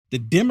The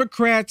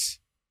Democrats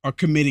are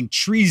committing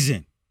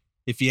treason,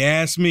 if you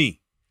ask me.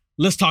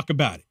 Let's talk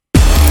about it.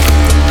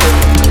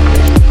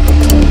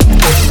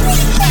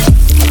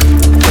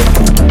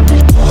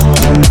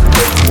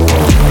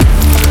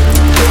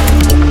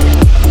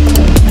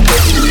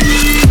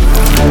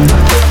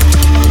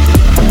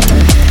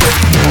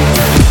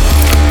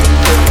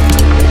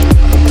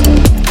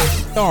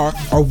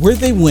 Or where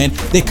they went,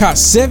 they caught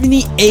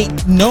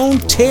 78 known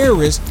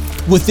terrorists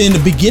within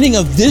the beginning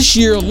of this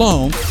year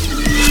alone.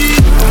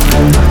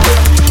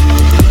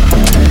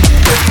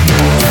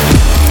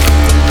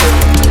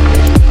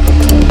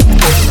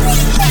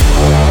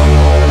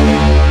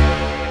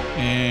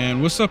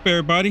 And what's up,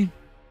 everybody?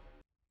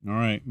 All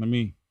right, let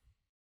me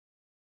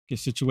get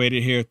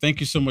situated here. Thank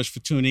you so much for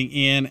tuning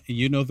in.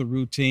 You know the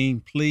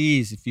routine.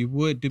 Please, if you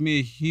would, do me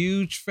a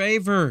huge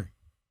favor.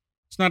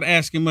 It's not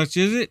asking much,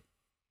 is it?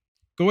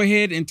 Go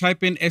ahead and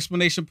type in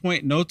exclamation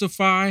point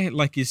notify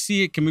like you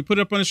see it. Can we put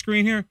it up on the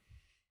screen here?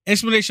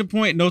 Exclamation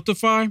point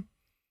notify.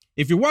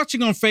 If you're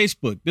watching on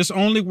Facebook, this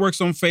only works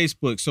on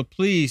Facebook. So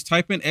please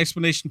type in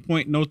exclamation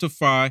point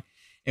notify.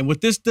 And what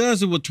this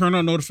does, it will turn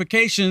on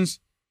notifications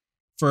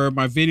for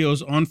my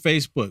videos on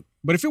Facebook.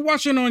 But if you're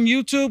watching on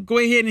YouTube, go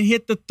ahead and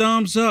hit the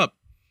thumbs up.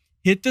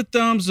 Hit the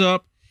thumbs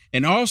up.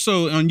 And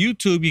also on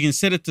YouTube, you can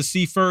set it to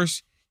see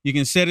first. You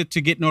can set it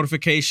to get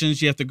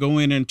notifications. You have to go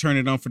in and turn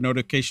it on for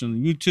notification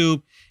on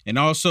YouTube. And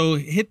also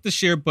hit the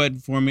share button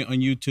for me on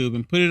YouTube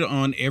and put it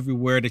on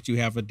everywhere that you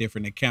have a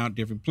different account,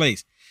 different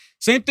place.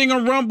 Same thing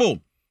on Rumble.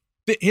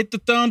 Hit the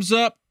thumbs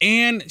up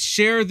and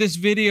share this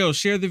video.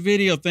 Share the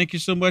video. Thank you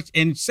so much.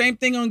 And same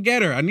thing on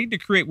Getter. I need to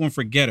create one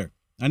for Getter.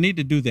 I need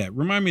to do that.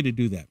 Remind me to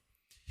do that.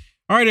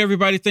 All right,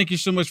 everybody. Thank you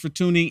so much for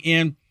tuning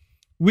in.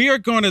 We are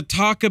going to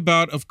talk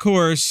about, of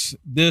course,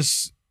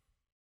 this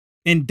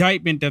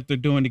indictment that they're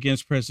doing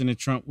against President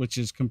Trump, which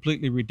is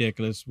completely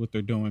ridiculous what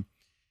they're doing.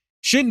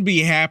 Shouldn't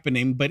be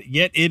happening, but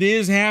yet it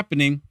is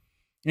happening.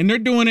 And they're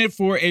doing it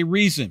for a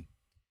reason.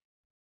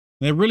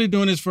 They're really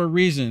doing this for a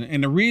reason.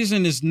 And the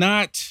reason is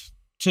not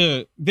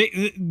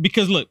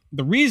because look,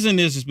 the reason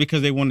is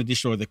because they want to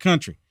destroy the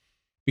country,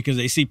 because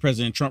they see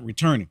President Trump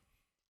returning.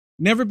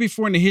 Never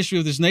before in the history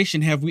of this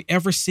nation have we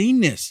ever seen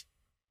this.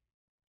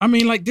 I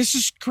mean, like, this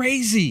is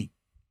crazy.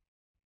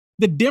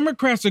 The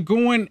Democrats are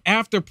going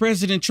after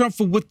President Trump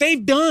for what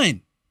they've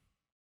done.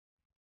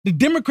 The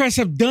Democrats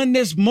have done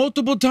this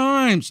multiple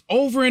times,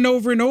 over and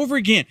over and over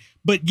again.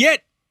 But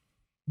yet,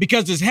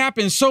 because it's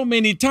happened so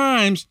many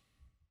times,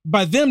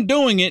 by them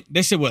doing it,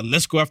 they said, well,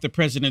 let's go after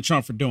President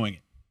Trump for doing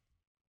it.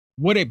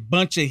 What a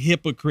bunch of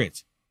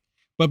hypocrites.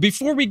 But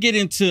before we get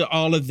into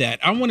all of that,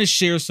 I want to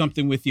share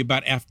something with you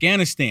about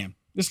Afghanistan.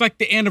 It's like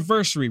the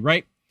anniversary,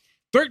 right?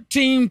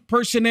 13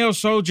 personnel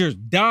soldiers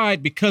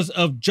died because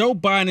of Joe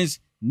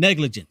Biden's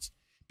negligence,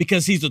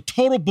 because he's a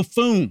total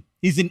buffoon.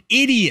 He's an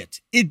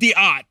idiot.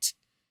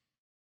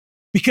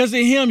 Because of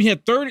him, he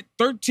had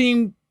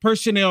 13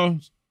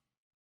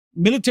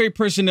 military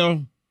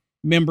personnel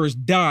members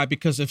die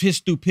because of his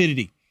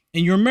stupidity.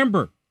 And you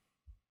remember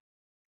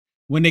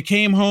when they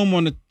came home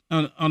on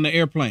the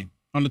airplane,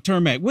 on the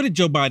tarmac, what did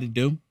Joe Biden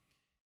do?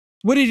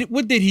 What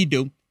did he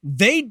do?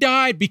 They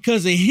died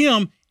because of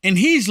him. And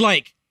he's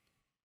like,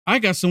 I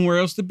got somewhere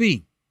else to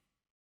be.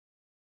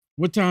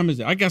 What time is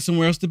it? I got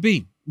somewhere else to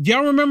be. Do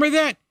y'all remember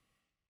that?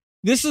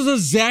 This is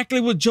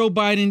exactly what Joe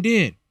Biden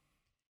did.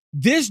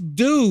 This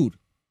dude,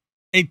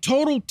 a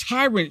total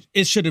tyrant,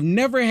 it should have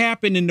never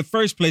happened in the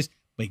first place,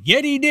 but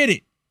yet he did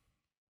it.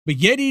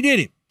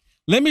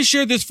 Let me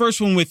share this first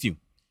one with you.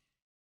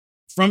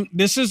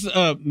 This is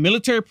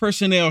military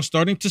personnel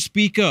starting to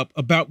speak up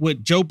about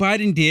what Joe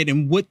Biden did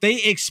and what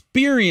they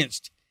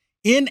experienced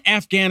in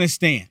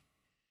Afghanistan.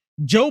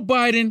 Joe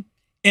Biden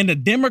and the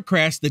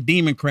Democrats, the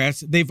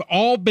Democrats, they've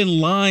all been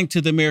lying to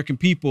the American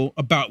people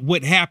about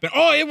what happened.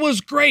 Oh, it was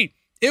great.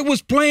 It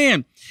was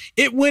planned.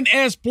 It went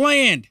as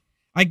planned.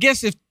 I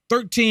guess if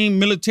 13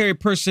 military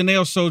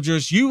personnel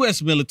soldiers,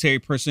 U.S. military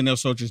personnel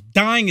soldiers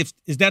dying, is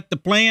that the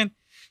plan?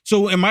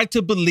 So am I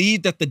to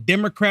believe that the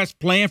Democrats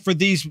plan for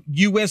these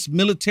U.S.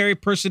 military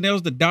personnel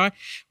to die?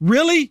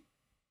 Really?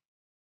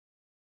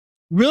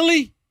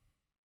 Really?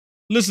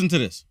 Listen to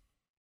this.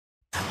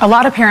 A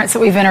lot of parents that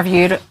we've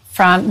interviewed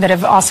that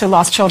have also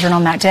lost children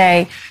on that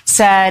day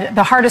said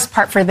the hardest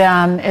part for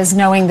them is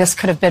knowing this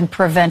could have been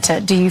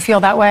prevented. Do you feel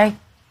that way?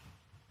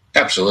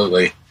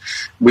 Absolutely.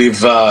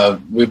 We've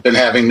been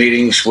having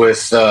meetings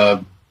with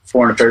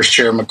Foreign Affairs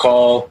Chair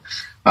McCall,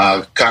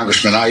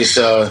 Congressman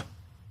Issa.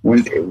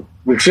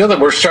 We feel that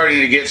we're starting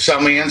to get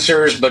some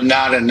answers, but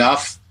not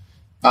enough.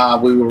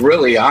 We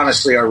really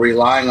honestly are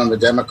relying on the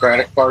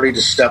Democratic Party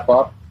to step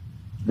up.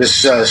 This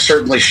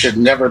certainly should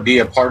never be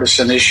a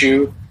partisan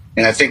issue.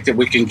 And I think that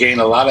we can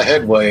gain a lot of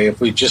headway if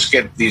we just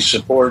get the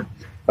support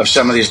of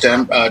some of these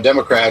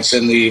Democrats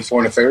in the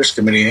Foreign Affairs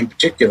Committee in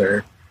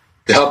particular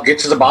to help get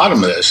to the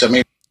bottom of this. I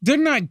mean, they're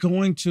not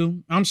going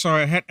to. I'm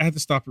sorry, I had to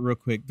stop it real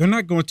quick. They're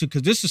not going to,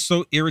 because this is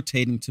so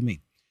irritating to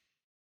me.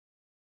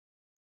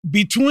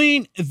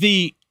 Between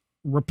the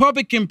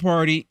Republican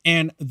Party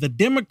and the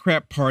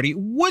Democrat Party,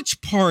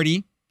 which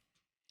party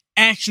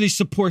actually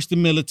supports the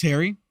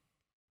military?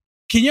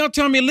 Can y'all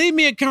tell me? Leave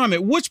me a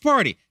comment. Which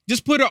party?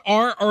 Just put an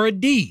R or a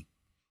D.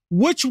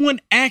 Which one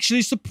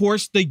actually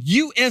supports the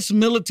U.S.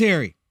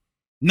 military?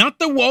 Not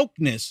the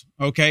wokeness,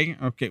 okay?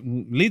 Okay,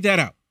 leave that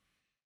out.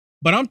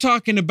 But I'm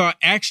talking about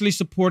actually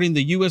supporting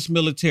the U.S.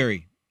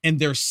 military and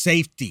their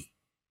safety.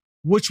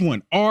 Which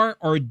one, R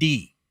or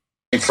D?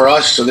 For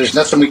us, so there's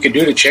nothing we can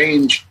do to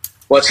change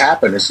what's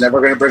happened. It's never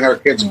going to bring our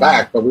kids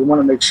back, but we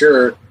want to make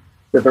sure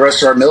that the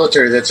rest of our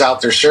military that's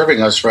out there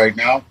serving us right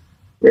now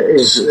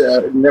is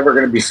never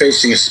going to be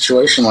facing a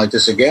situation like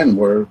this again,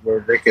 where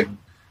they could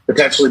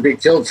potentially be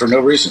killed for no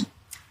reason.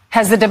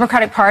 Has the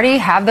Democratic Party,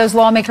 have those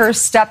lawmakers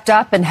stepped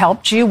up and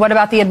helped you? What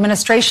about the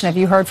administration? Have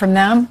you heard from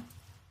them?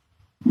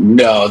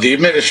 No, the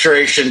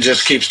administration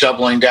just keeps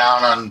doubling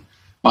down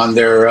on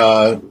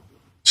their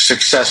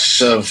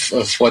success of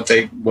what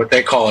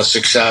they call a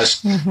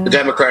success. Mm-hmm. The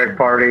Democratic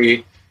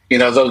Party,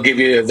 they'll give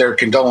you their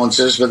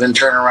condolences, but then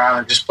turn around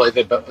and just play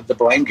the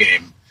blame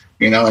game.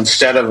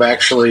 Instead of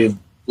actually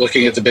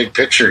looking at the big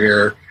picture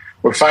here,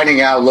 we're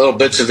finding out little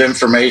bits of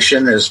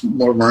information as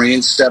more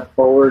Marines step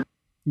forward.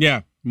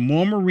 Yeah.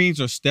 More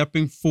Marines are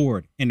stepping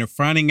forward, and they're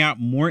finding out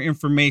more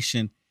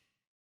information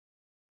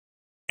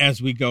as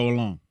we go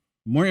along.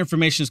 More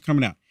information is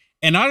coming out.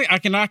 And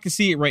I can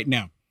see it right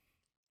now.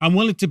 I'm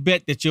willing to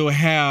bet that you'll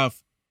have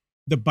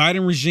the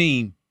Biden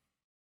regime.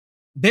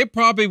 They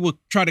probably will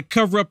try to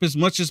cover up as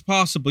much as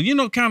possible.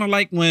 Kind of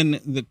like when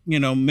the,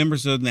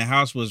 members of the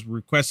House was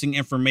requesting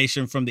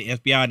information from the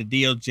FBI to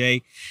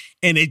DOJ,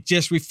 and they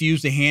just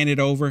refused to hand it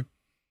over.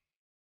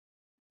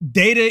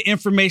 Data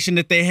information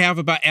that they have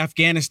about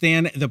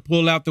Afghanistan, the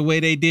pull out the way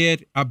they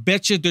did, I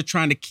bet you they're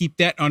trying to keep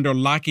that under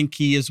lock and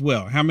key as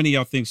well. How many of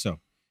y'all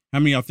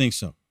think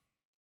so?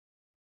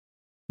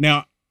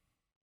 Now,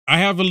 I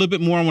have a little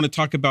bit more I want to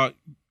talk about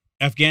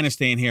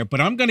Afghanistan here,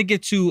 but I'm going to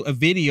get to a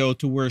video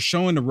to where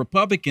showing the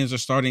Republicans are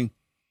starting.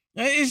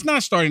 It's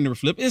not starting to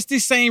flip. It's the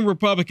same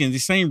Republicans, the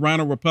same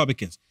Rhino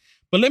Republicans.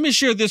 But let me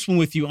share this one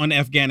with you on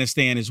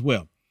Afghanistan as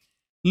well.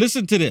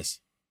 Listen to this.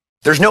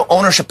 There's no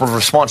ownership of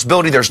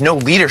responsibility. There's no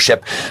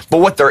leadership.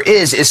 But what there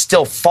is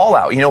still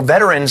fallout.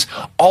 Veterans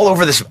all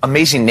over this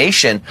amazing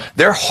nation,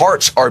 their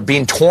hearts are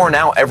being torn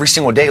out every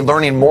single day,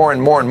 learning more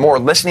and more and more,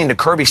 listening to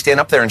Kirby stand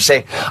up there and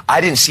say, I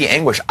didn't see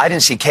anguish. I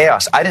didn't see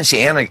chaos. I didn't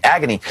see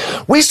agony.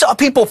 We saw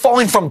people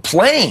falling from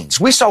planes.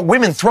 We saw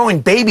women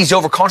throwing babies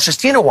over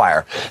concertina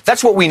wire.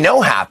 That's what we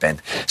know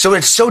happened. So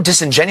it's so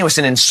disingenuous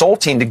and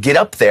insulting to get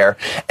up there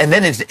and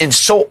then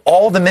insult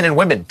all the men and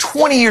women.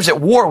 20 years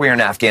at war we were in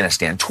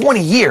Afghanistan.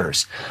 20 years.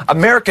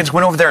 Americans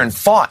went over there and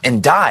fought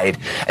and died.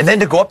 And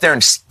then to go up there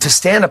and to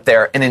stand up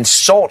there and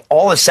insult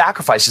all the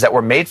sacrifices that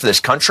were made for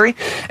this country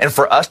and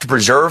for us to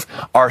preserve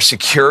our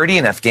security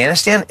in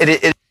Afghanistan.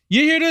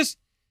 You hear this?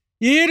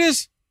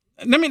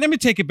 Let me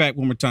take it back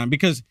one more time,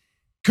 because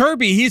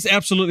Kirby, he's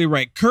absolutely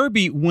right.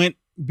 Kirby went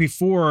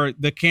before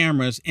the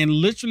cameras and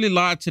literally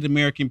lied to the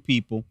American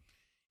people.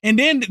 And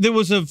then there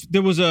was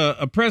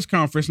a press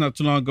conference not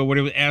too long ago where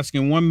they were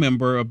asking one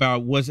member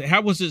about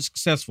how was it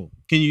successful?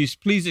 Can you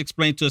please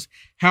explain to us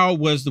how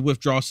was the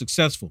withdrawal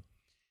successful?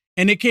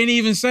 And they can't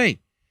even say.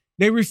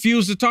 They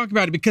refuse to talk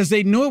about it because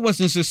they know it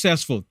wasn't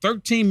successful.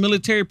 13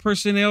 military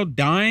personnel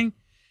dying,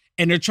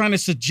 and they're trying to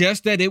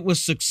suggest that it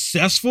was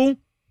successful.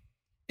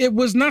 It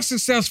was not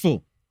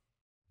successful.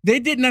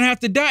 They did not have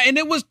to die, and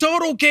it was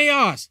total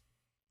chaos.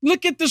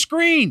 Look at the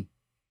screen.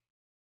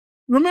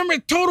 Remember,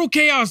 total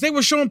chaos. They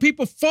were showing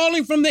people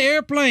falling from the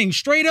airplane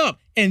straight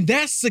up. And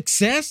that's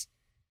success?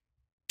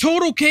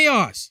 Total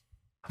chaos.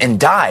 And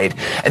died.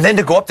 And then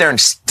to go up there and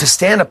to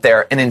stand up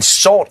there and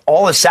insult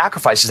all the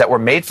sacrifices that were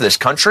made for this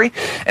country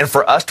and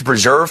for us to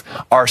preserve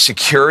our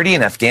security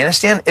in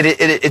Afghanistan.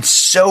 It's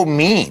so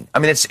mean. I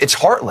mean, it's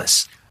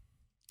heartless.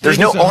 There's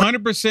no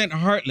 100%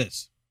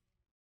 heartless.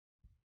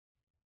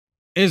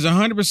 It is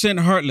 100%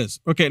 heartless.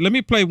 Okay, let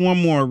me play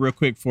one more real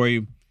quick for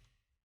you.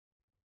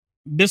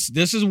 This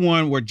is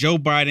one where Joe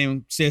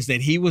Biden says that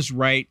he was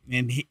right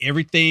and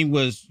everything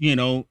was,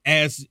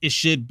 as it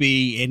should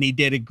be. And he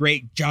did a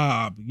great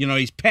job.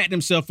 He's patting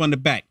himself on the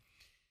back.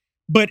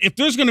 But if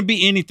there's going to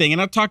be anything,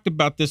 and I talked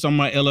about this on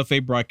my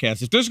LFA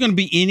broadcast, if there's going to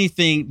be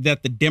anything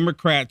that the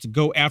Democrats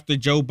go after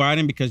Joe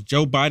Biden because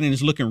Joe Biden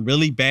is looking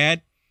really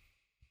bad,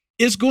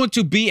 it's going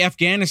to be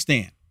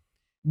Afghanistan.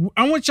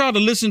 I want y'all to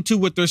listen to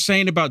what they're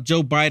saying about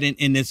Joe Biden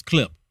in this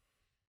clip.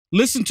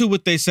 Listen to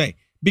what they say,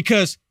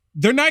 because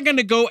they're not going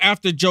to go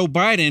after Joe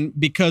Biden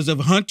because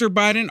of Hunter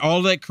Biden,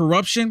 all that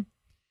corruption,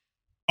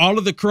 all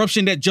of the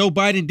corruption that Joe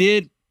Biden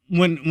did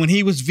when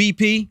he was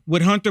VP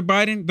with Hunter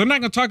Biden. They're not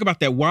going to talk about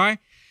that. Why?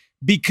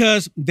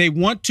 Because they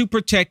want to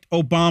protect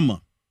Obama.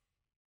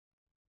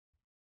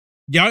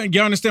 Y'all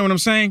understand what I'm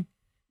saying?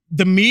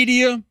 The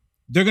media,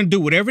 they're going to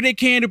do whatever they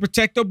can to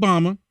protect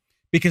Obama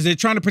because they're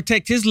trying to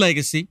protect his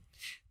legacy.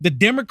 The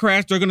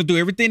Democrats, they're going to do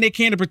everything they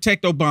can to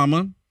protect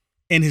Obama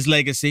and his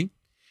legacy.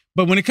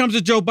 But when it comes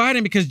to Joe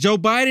Biden, because Joe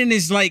Biden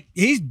is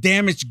he's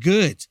damaged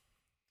goods,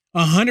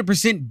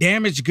 100%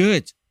 damaged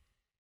goods.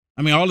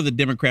 I mean, all of the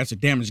Democrats are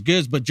damaged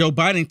goods, but Joe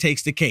Biden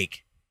takes the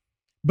cake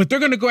But they're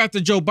going to go after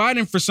Joe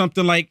Biden for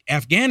something like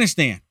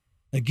Afghanistan.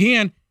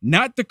 Again,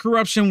 not the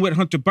corruption with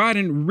Hunter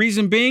Biden.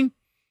 Reason being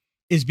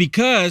is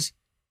because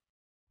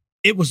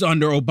it was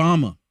under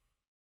Obama.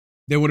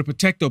 They were to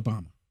protect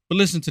Obama. But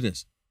listen to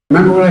this.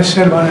 Remember what I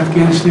said about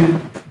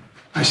Afghanistan?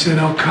 I said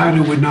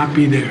Al-Qaeda would not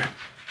be there.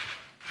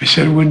 I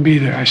said it wouldn't be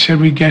there. I said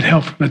we'd get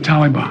help from the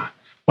Taliban.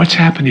 What's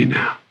happening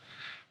now?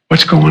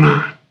 What's going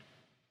on?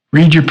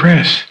 Read your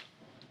press.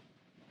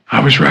 I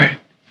was right.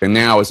 And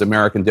now, as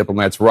American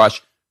diplomats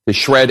rush to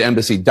shred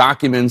embassy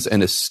documents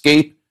and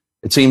escape,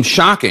 it seems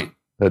shocking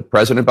that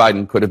President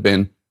Biden could have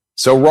been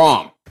so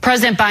wrong.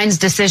 President Biden's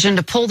decision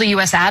to pull the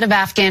U.S. out of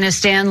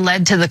Afghanistan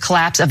led to the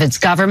collapse of its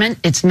government,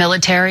 its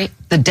military,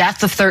 the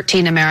death of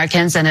 13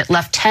 Americans, and it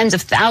left tens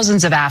of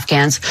thousands of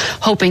Afghans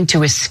hoping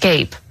to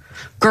escape.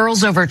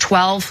 Girls over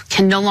 12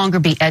 can no longer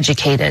be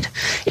educated.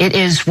 It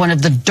is one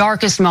of the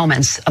darkest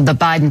moments of the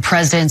Biden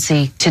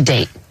presidency to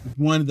date.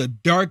 One of the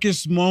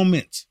darkest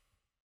moments.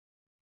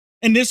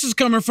 And this is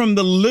coming from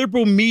the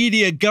liberal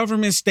media,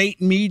 government,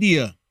 state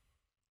media.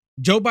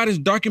 Joe Biden's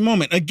darkest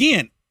moment.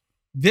 Again,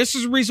 this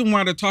is the reason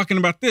why they're talking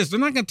about this. They're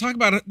not going to talk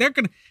about it.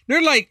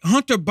 They're like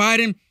Hunter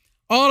Biden.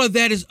 All of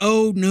that is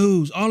old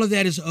news. All of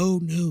that is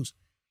old news.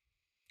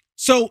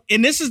 So,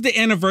 and this is the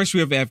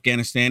anniversary of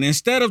Afghanistan.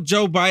 Instead of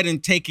Joe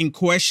Biden taking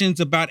questions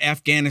about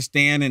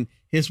Afghanistan and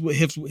his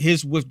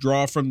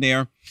withdrawal from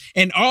there,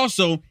 and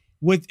also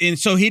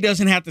so he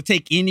doesn't have to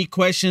take any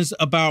questions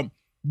about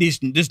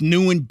this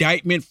new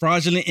indictment,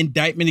 fraudulent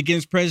indictment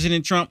against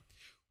President Trump.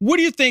 What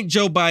do you think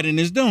Joe Biden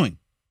is doing?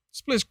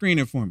 Split screen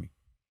it for me.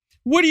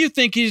 What do you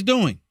think he's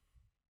doing?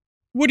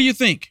 What do you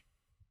think?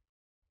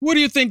 What do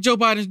you think Joe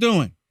Biden's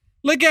doing?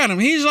 Look at him.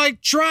 He's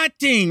like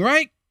trotting,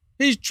 right?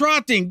 He's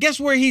trotting. Guess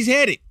where he's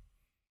headed?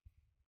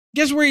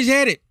 Guess where he's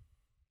headed?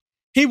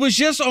 He was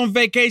just on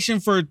vacation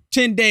for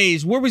 10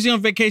 days. Where was he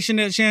on vacation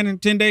at, Shannon?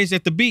 10 days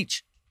at the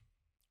beach,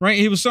 right?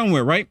 He was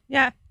somewhere, right?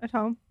 Yeah, at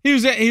home. He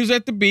was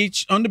at the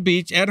beach, on the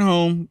beach, at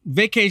home,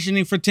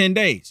 vacationing for 10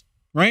 days,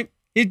 right?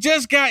 He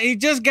just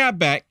got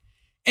back.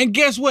 And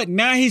guess what?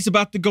 Now he's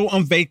about to go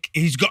on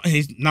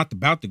He's not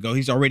about to go.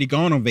 He's already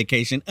gone on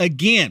vacation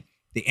again.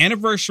 The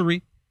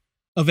anniversary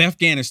of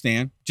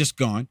Afghanistan just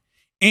gone.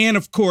 And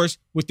of course,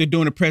 what they're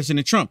doing to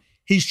President Trump.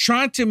 He's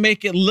trying to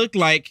make it look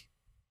like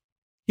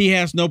he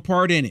has no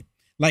part in it.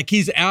 Like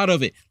he's out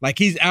of it. Like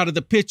he's out of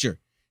the picture.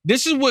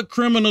 This is what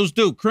criminals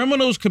do.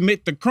 Criminals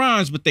commit the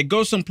crimes, but they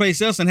go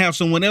someplace else and have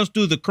someone else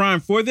do the crime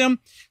for them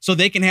so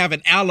they can have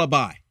an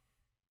alibi.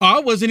 Oh, I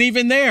wasn't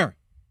even there.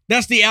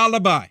 That's the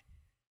alibi.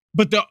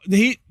 But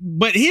he's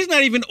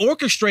not even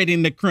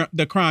orchestrating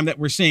the crime that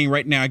we're seeing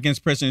right now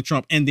against President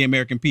Trump and the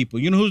American people.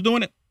 You know who's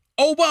doing it?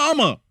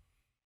 Obama.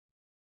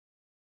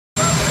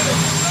 Look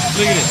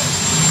at this.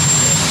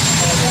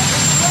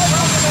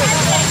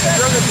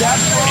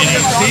 And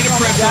you see the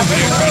press over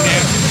there trying to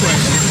ask you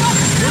questions.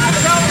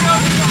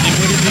 And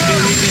what does he do?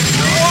 He just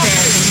walks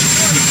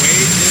past him. He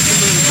waves just a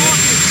little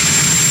bit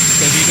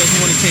because he doesn't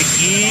want to take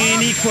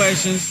any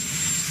questions.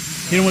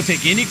 He don't want to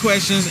take any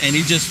questions, and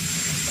he just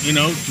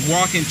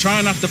walking,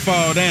 trying not to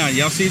fall down.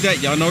 Y'all see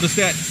that? Y'all notice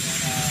that?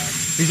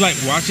 He's like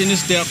watching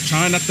his step,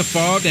 trying not to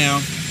fall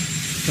down,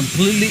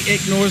 completely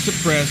ignores the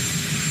press,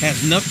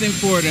 has nothing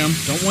for them,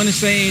 don't want to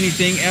say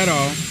anything at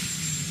all.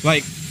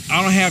 Like,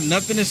 I don't have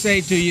nothing to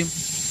say to you.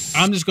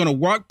 I'm just going to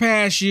walk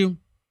past you,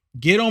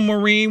 get on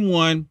Marine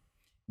One,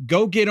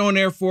 go get on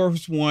Air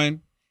Force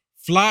One,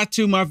 fly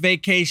to my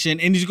vacation.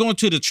 And he's going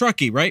to the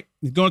Truckee, right?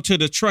 He's going to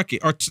the Truckee.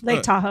 Or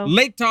Lake Tahoe.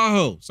 Lake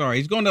Tahoe. Sorry,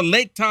 he's going to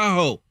Lake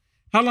Tahoe.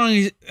 How long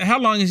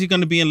is he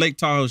going to be in Lake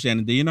Tahoe,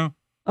 Shannon? Do you know?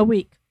 A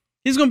week.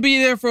 He's going to be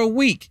there for a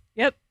week.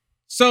 Yep.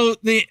 So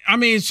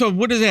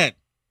what is that?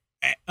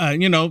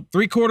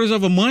 3/4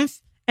 of a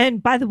month?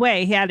 And by the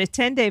way, he had a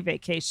 10-day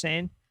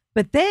vacation,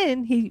 but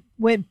then he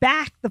went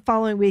back the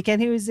following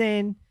weekend. He was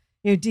in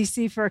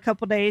D.C. for a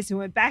couple days. He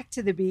went back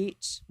to the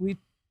beach. We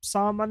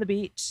saw him on the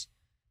beach.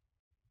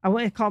 I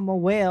wouldn't call him a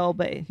whale,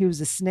 but he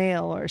was a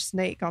snail or a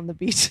snake on the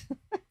beach.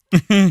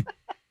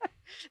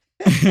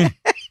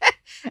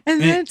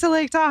 And then to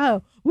Lake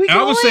Tahoe.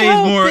 I would say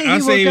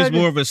he was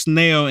more of a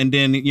snail, and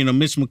then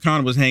Mitch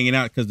McConnell was hanging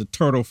out because the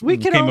turtle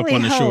came up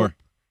on the shore.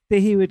 That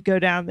he would go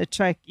down the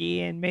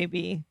Truckee and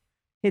maybe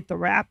hit the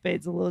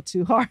rapids a little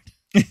too hard.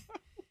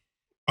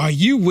 Are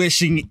you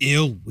wishing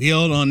ill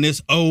will on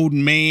this old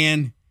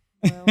man?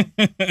 Well,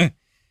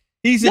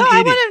 He's an idiot.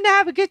 I want him to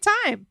have a good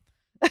time.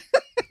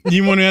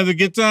 You want to have a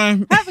good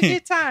time? Have a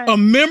good time. A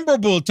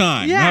memorable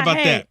time. Yeah, how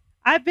about that?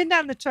 I've been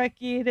down the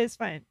Truckee. It is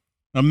fun.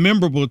 A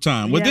memorable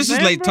time. Well, this is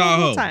Lake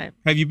Tahoe. Time.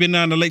 Have you been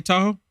down to Lake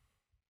Tahoe?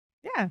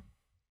 Yeah.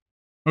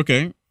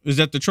 Okay. Is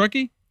that the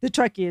Truckee? The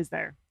Truckee is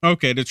there.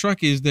 Okay. The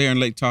Truckee is there in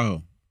Lake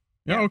Tahoe.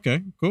 Yeah.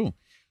 Okay. Cool.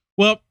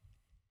 Well,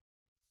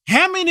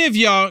 how many of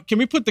y'all, can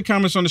we put the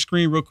comments on the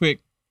screen real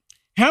quick?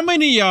 How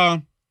many of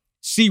y'all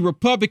see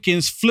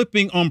Republicans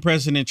flipping on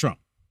President Trump?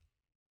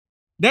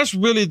 That's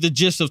really the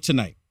gist of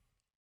tonight.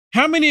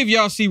 How many of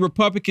y'all see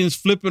Republicans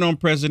flipping on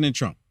President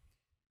Trump?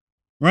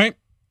 Right?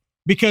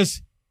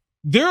 Because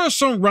there are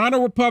some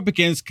rhino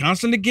Republicans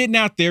constantly getting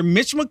out there,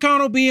 Mitch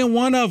McConnell being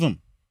one of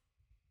them,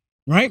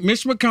 right?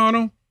 Mitch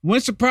McConnell.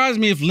 Wouldn't surprise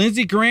me if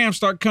Lindsey Graham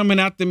start coming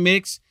out the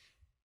mix,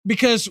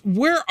 because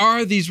where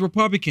are these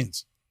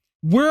Republicans?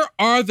 Where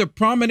are the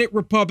prominent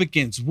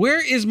Republicans?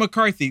 Where is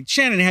McCarthy?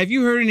 Shannon, have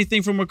you heard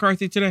anything from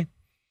McCarthy today?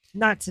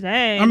 Not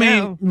today. I mean,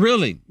 no.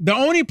 really, the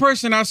only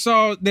person I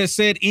saw that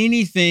said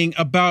anything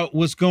about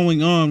what's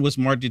going on was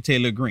Marjorie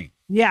Taylor Greene.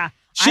 Yeah.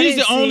 She's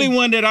the only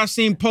one that I've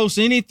seen post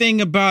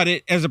anything about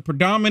it as a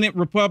predominant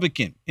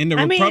Republican in the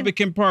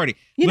Republican Party.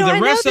 But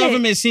the rest of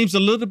them, it seems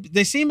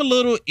they seem a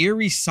little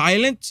eerie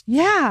silent.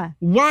 Yeah.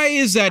 Why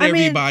is that,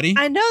 everybody?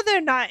 I know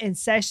they're not in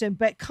session,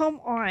 but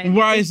come on.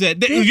 Why is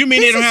that? You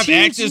mean they don't have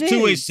access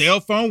to a cell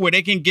phone where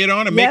they can get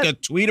on and make a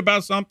tweet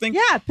about something?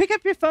 Yeah. Pick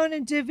up your phone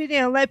and do a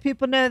video and let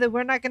people know that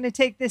we're not going to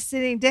take this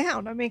sitting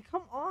down. I mean,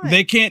 come on.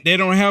 They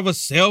don't have a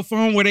cell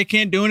phone where they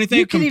can't do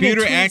anything?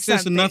 Computer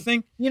access and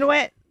nothing? You know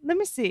what? Let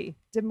me see.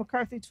 Did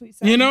McCarthy tweet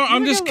something?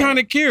 I'm just kind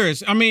of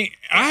curious. I mean,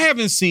 I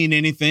haven't seen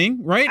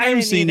anything, right? I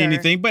haven't seen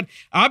anything, but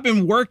I've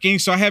been working,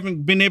 so I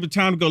haven't been able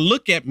to go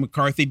look at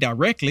McCarthy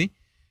directly.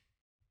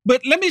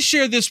 But let me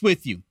share this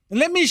with you.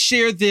 Let me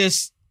share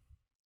this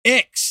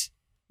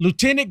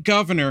ex-lieutenant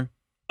governor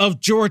of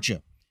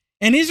Georgia.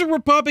 And he's a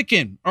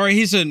Republican, or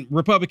he's a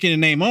Republican in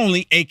name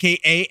only,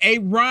 a.k.a. a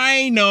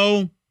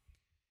rhino.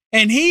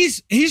 And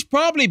he's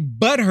probably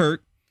butthurt.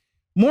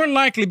 More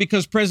likely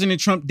because President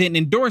Trump didn't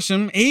endorse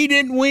him. He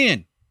didn't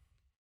win.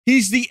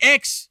 He's the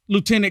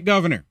ex-lieutenant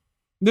governor.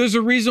 There's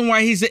a reason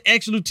why he's the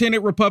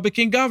ex-lieutenant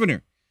Republican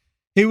governor.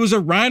 He was a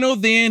rhino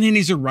then, and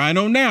he's a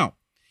rhino now.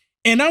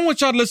 And I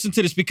want y'all to listen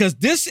to this, because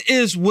this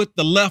is what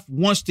the left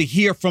wants to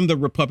hear from the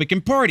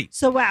Republican Party.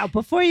 So, wow,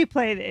 before you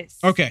play this.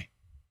 Okay.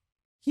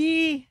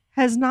 He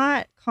has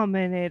not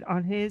commented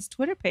on his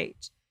Twitter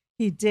page.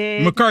 He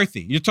did.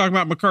 McCarthy. You're talking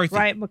about McCarthy.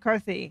 Right,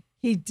 McCarthy.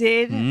 He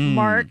did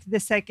mark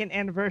the second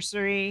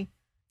anniversary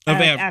of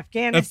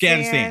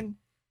Afghanistan.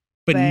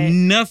 But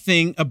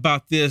nothing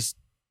about this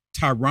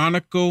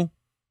tyrannical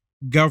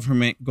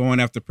government going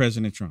after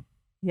President Trump.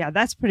 Yeah,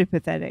 that's pretty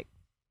pathetic.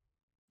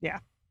 Yeah.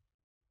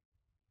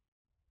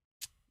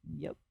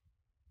 Yep.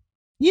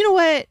 You know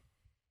what?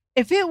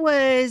 If it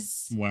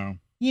was,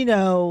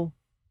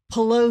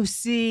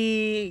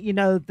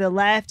 Pelosi, the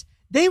left,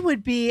 they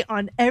would be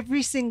on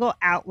every single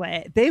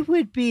outlet. They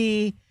would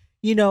be,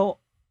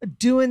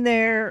 doing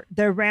their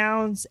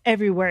rounds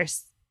everywhere,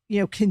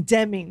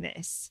 condemning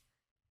this.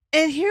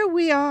 And here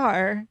we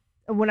are.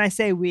 When I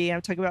say we, I'm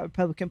talking about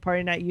Republican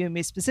Party, not you and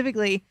me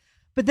specifically,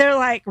 but they're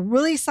like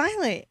really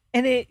silent.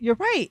 And you're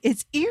right.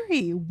 It's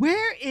eerie.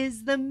 Where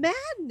is the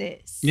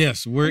madness?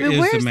 Yes.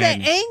 Where's the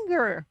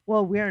anger?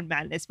 Well, we're in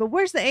madness, but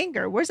where's the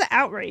anger? Where's the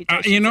outrage?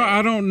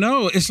 I don't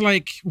know. It's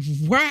like,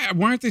 why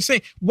aren't they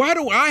saying, why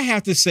do I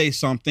have to say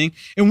something?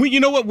 And you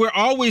know what? We're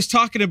always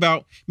talking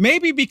about,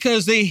 maybe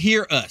because they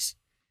hear us.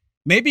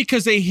 Maybe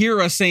because they hear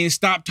us saying,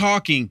 stop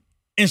talking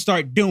and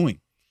start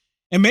doing.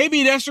 And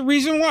maybe that's the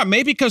reason why.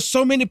 Maybe because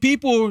so many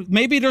people,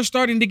 maybe they're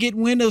starting to get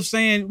wind of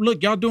saying,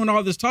 look, y'all doing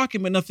all this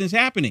talking, but nothing's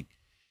happening.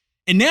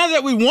 And now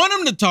that we want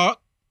them to talk,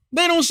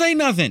 they don't say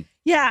nothing.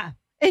 Yeah.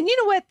 And you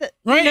know what?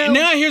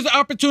 Now here's the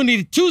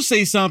opportunity to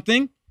say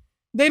something.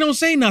 They don't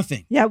say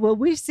nothing. Yeah. Well,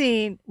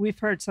 we've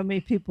heard so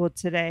many people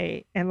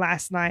today and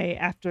last night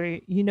after,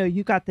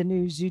 you got the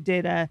news, you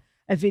did a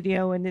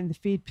video, and in the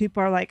feed,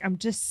 people are like, I'm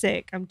just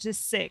sick. I'm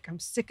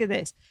sick of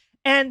this.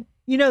 And,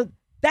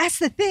 that's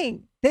the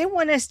thing. They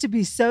want us to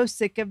be so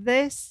sick of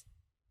this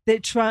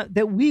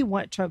that we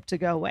want Trump to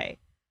go away.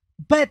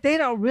 But they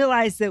don't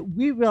realize that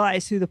we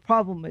realize who the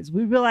problem is.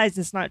 We realize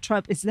it's not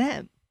Trump, it's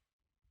them.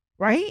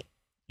 Right?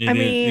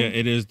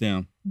 It is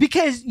them.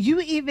 Because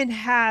you even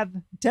have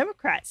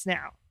Democrats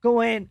now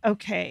going,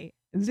 okay,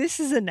 this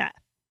is enough.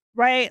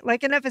 Right?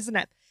 Like, enough is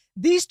enough.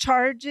 These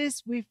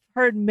charges, we've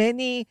heard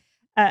many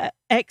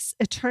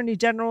ex-attorney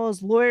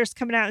generals, lawyers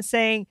coming out and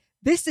saying,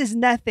 this is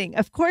nothing.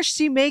 Of course,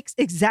 she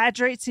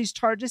exaggerates these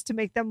charges to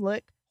make them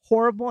look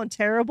horrible and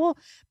terrible.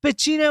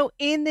 But,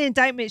 in the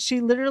indictment,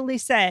 she literally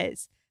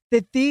says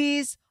that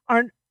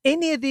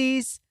any of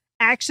these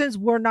actions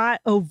were not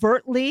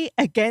overtly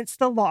against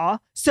the law.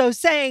 So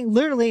saying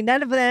literally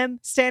none of them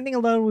standing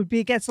alone would be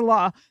against the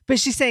law. But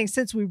she's saying,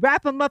 since we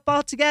wrap them up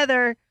all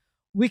together,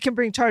 we can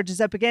bring charges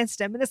up against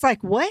them. And it's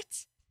like, what?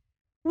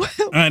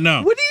 I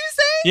know. What are you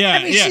saying? Yeah,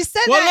 she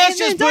said well, that. Let's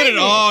just put it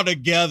all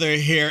together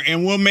here,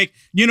 and we'll make.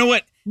 You know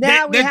what?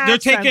 Now they're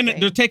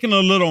taking a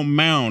little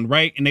mound,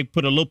 right? And they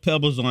put little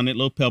pebbles on it.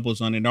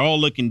 They're all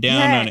looking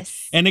down on it,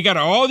 and they got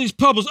all these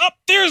pebbles. Up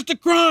there's the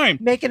crime.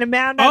 Making a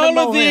mound out of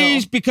all of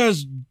these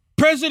because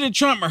President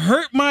Trump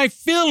hurt my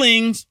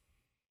feelings.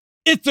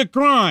 It's a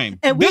crime.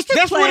 And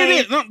that's what it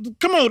is. No,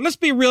 come on, let's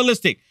be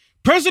realistic.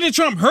 President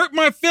Trump hurt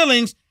my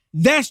feelings.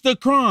 That's the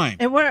crime.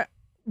 And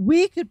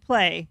we could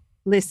play.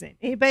 Listen,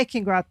 anybody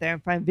can go out there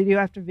and find video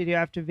after video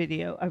after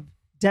video of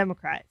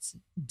Democrats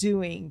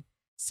doing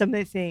some of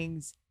the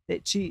things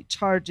that she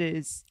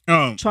charges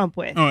Trump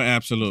with. Oh,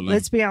 absolutely.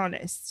 Let's be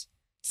honest.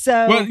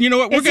 So, well, you know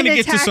what? We're going to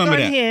get to some of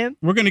that.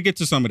 We're going to get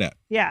to some of that.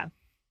 Yeah.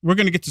 We're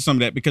going to get to some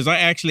of that because I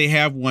actually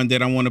have one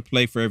that I want to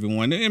play for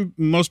everyone. And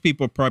most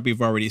people probably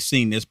have already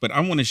seen this, but I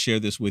want to share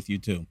this with you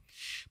too.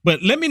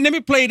 But let me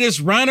play this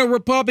Rhino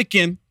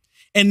Republican.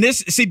 And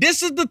this is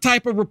the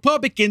type of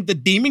Republican the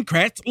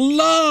Democrats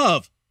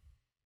love.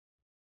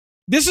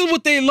 This is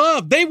what they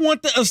love. They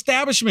want the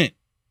establishment.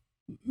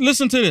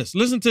 Listen to this.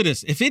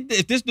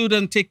 If this dude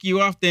doesn't tick you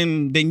off,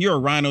 then you're a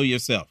rhino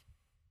yourself.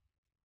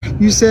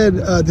 You said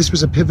this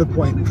was a pivot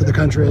point for the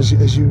country as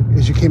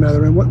you came out of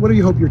the room. What do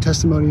you hope your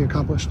testimony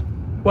accomplished?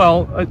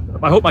 Well,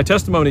 I hope my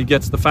testimony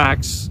gets the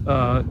facts,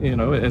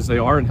 as they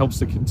are, and helps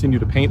to continue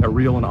to paint a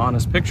real and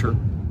honest picture.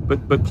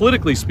 But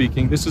politically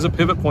speaking, this is a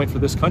pivot point for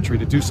this country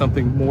to do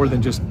something more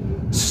than just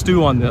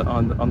stew on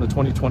the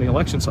 2020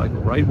 election cycle,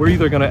 right? We're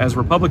either going to, as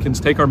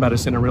Republicans, take our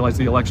medicine and realize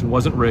the election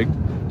wasn't rigged.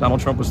 Donald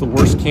Trump was the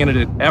worst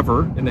candidate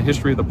ever in the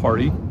history of the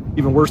party,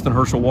 even worse than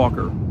Herschel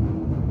Walker.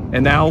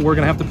 And now we're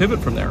going to have to pivot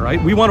from there,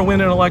 right? We want to win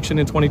an election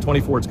in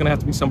 2024. It's going to have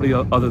to be somebody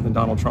other than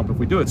Donald Trump if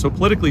we do it. So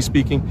politically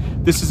speaking,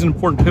 this is an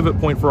important pivot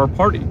point for our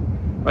party,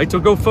 right? To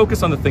go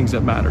focus on the things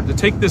that matter, to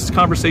take this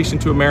conversation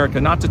to America,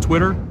 not to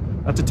Twitter,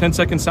 not to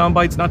 10-second sound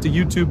bites, not to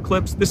YouTube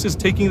clips. This is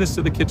taking this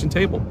to the kitchen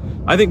table.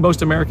 I think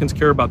most Americans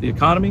care about the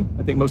economy.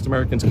 I think most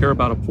Americans care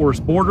about a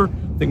porous border.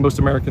 I think most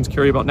Americans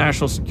care about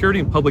national security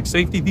and public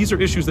safety. These are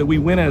issues that we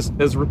win as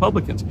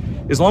Republicans.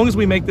 As long as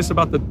we make this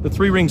about the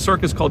three-ring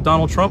circus called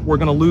Donald Trump, we're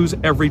going to lose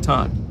every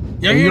time.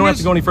 And you don't have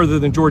to go any further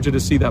than Georgia to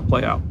see that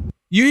play out.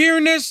 You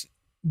hearing this?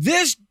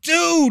 This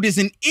dude is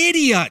an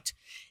idiot.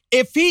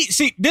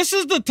 This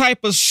is the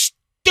type of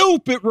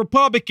stupid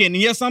Republican. And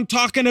yes, I'm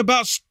talking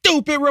about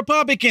stupid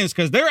Republicans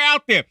because they're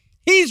out there.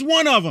 He's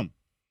one of them.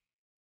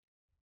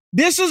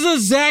 This is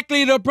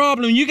exactly the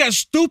problem. You got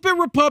stupid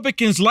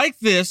Republicans like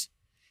this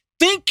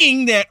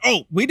thinking that,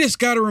 we just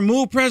got to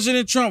remove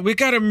President Trump. We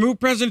got to remove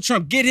President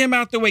Trump. Get him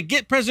out the way.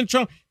 Get President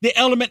Trump, the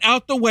element,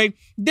 out the way.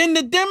 Then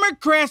the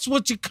Democrats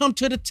will come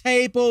to the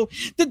table.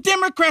 The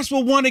Democrats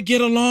will want to get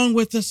along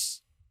with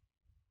us.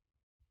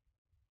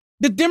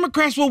 The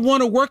Democrats will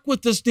want to work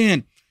with us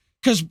then.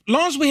 Because as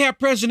long as we have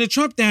President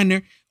Trump down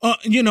there,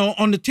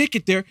 on the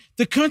ticket there,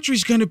 the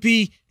country's going to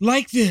be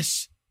like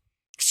this.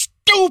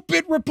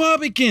 Stupid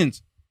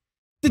Republicans.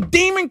 The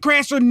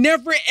Democrats are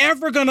never,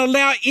 ever going to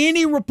allow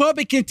any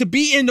Republican to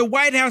be in the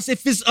White House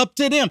if it's up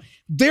to them.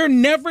 They're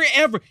never,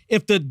 ever.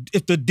 If the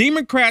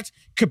Democrats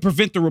could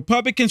prevent the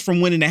Republicans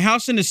from winning the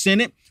House and the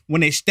Senate,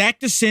 when they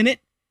stack the Senate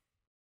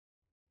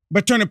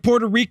by turning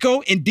Puerto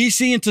Rico and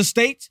D.C. into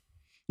states,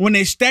 when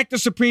they stack the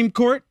Supreme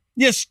Court,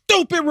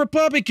 stupid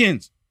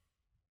Republicans.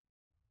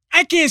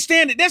 I can't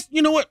stand it. That's,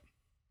 you know what?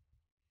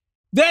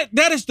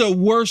 That is the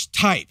worst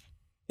type.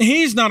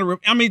 He's not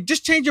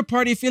just change your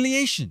party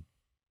affiliation.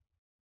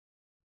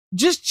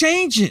 Just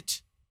change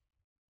it.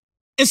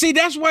 And see,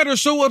 that's why they're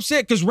so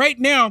upset, because right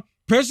now,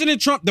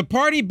 President Trump, the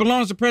party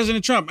belongs to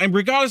President Trump. And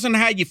regardless of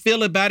how you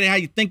feel about it, how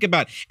you think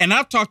about it. And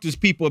I've talked to these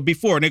people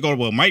before, and they go,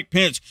 well, Mike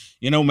Pence,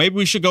 maybe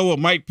we should go with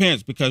Mike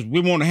Pence because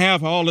we want to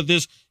have all of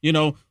this,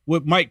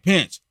 with Mike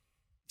Pence.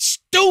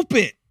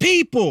 Stupid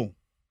people.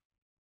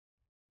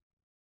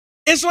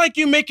 It's like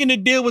you're making a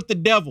deal with the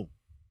devil.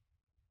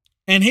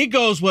 And he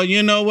goes, well,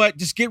 you know what?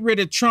 Just get rid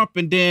of Trump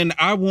and then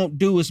I won't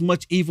do as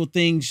much evil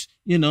things,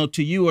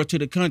 to you or to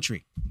the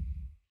country.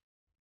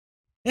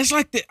 It's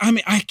like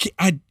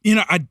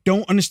I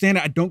don't understand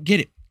it. I don't get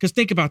it. Because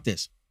think about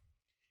this.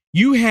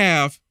 You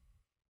have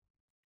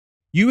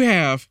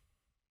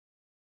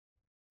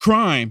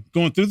crime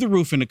going through the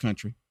roof in the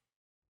country.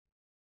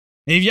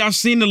 And have y'all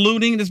seen the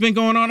looting that's been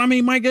going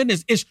on? My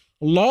goodness, it's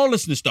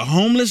lawlessness, the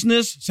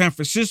homelessness, San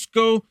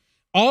Francisco,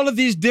 all of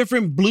these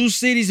different blue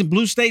cities and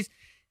blue states.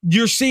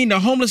 You're seeing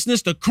the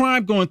homelessness, the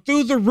crime going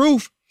through the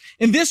roof.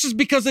 And this is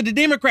because of the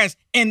Democrats.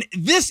 And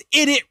this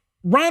idiot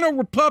rhino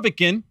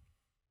Republican,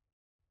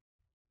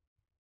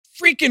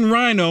 freaking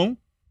rhino,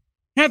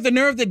 have the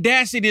nerve, the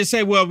audacity to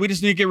say, well, we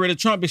just need to get rid of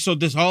Trump so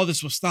all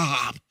this will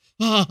stop.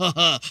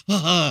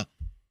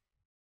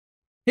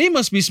 He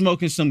must be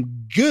smoking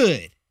some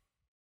good.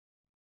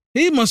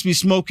 He must be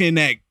smoking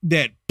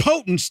that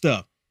potent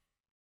stuff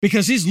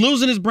because he's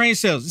losing his brain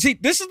cells. See,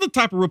 this is the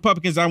type of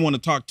Republicans I want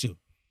to talk to.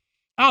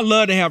 I'd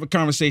love to have a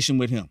conversation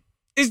with him.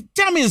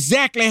 Tell me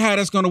exactly how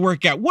that's going to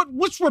work out.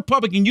 Which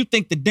Republican you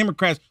think the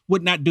Democrats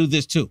would not do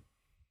this to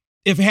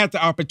if it had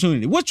the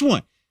opportunity? Which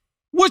one?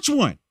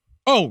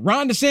 Oh,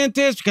 Ron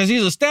DeSantis, because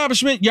he's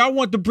establishment. Y'all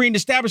want to bring the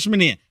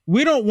establishment in.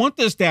 We don't want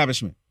the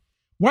establishment.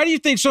 Why do you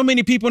think so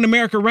many people in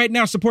America right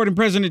now supporting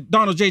President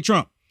Donald J.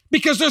 Trump?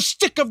 Because they're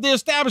sick of the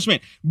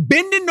establishment,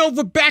 bending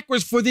over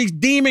backwards for these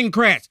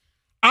Democrats.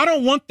 I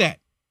don't want that.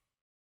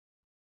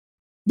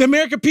 The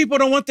American people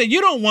don't want that.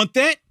 You don't want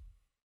that.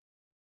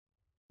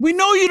 We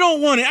know you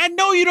don't want it. I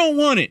know you don't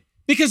want it.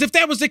 Because if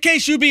that was the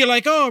case, you'd be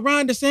like, oh,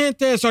 Ron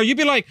DeSantis. Or you'd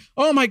be like,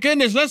 oh, my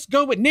goodness, let's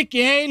go with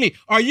Nikki Haley.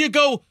 Or you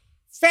go,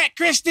 Fat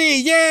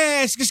Christie,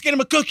 yes, let's get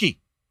him a cookie.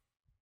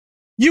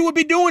 You would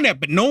be doing that,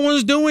 but no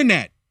one's doing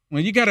that.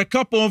 Well, you got a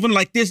couple of them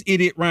like this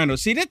idiot rhino.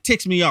 See, that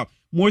ticks me off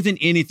more than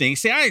anything.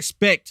 See, I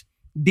expect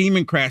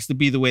Democrats to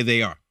be the way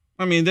they are.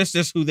 That's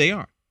just who they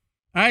are.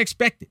 I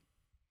expect it.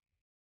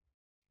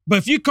 But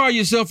if you call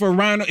yourself a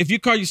rhino, if you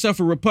call yourself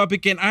a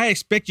Republican, I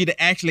expect you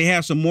to actually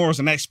have some morals,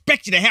 and I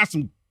expect you to have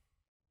some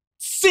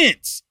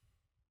sense.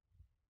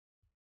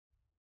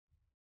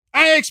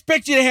 I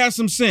expect you to have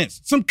some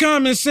sense, some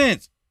common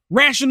sense,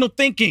 rational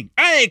thinking.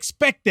 I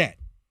expect that.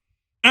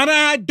 And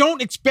I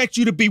don't expect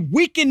you to be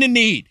weak in the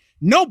kneed,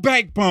 no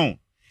backbone.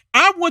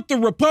 I want the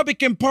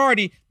Republican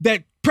Party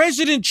that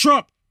President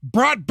Trump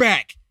brought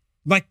back,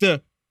 like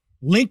the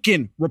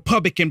Lincoln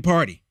Republican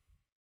Party,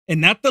 and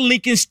not the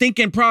Lincoln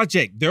Stinking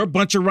Project. They're a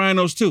bunch of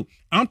rhinos too.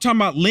 I'm talking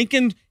about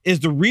Lincoln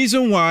is the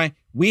reason why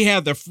we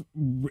have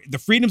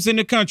the freedoms in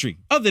the country,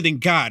 other than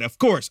God, of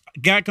course.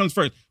 God comes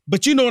first.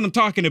 But you know what I'm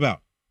talking about.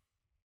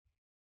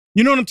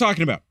 You know what I'm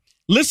talking about.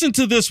 Listen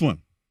to this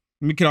one.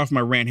 Let me get off my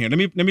rant here.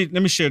 Let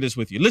me share this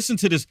with you. Listen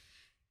to this,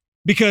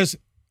 because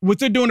what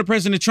they're doing to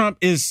President Trump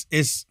is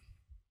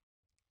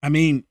I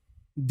mean,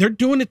 they're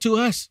doing it to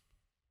us.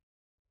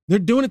 They're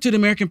doing it to the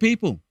American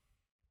people.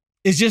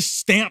 It's just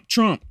stamp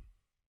Trump.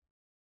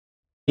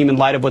 In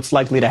light of what's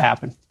likely to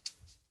happen.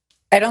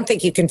 I don't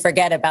think you can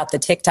forget about the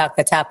TikTok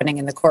that's happening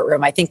in the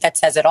courtroom. I think that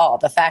says it all.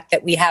 The fact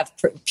that we have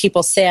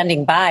people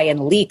standing by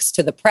and leaks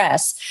to the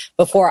press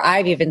before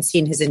I've even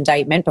seen his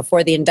indictment,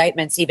 before the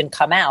indictments even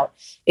come out,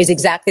 is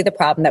exactly the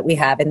problem that we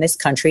have in this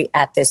country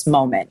at this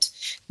moment.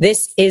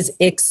 This is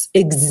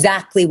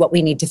exactly what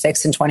we need to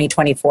fix in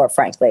 2024,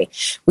 frankly.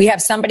 We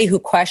have somebody who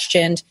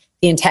questioned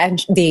the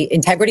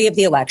integrity of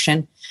the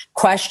election,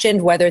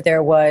 questioned whether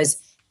there was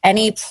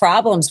any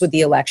problems with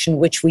the election,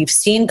 which we've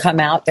seen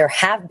come out. There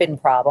have been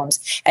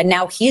problems. And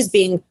now he's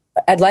being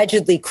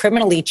allegedly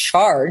criminally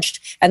charged,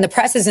 and the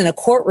press is in a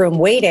courtroom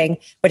waiting,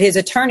 but his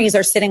attorneys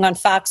are sitting on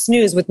Fox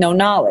News with no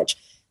knowledge.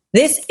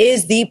 This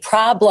is the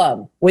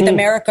problem with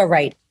America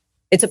right now.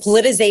 It's a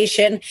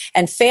politicization.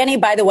 And Fannie,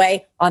 by the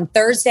way, on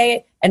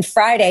Thursday and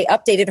Friday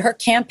updated her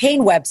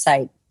campaign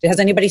website. Has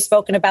anybody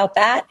spoken about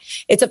that?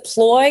 It's a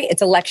ploy.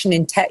 It's election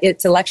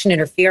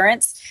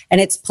interference,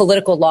 and it's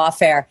political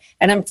lawfare.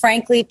 And I'm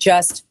frankly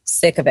just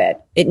sick of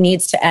it. It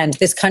needs to end.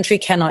 This country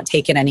cannot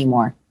take it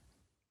anymore.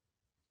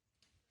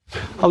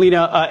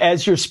 Alina,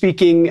 as you're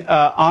speaking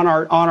on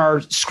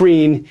our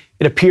screen,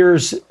 it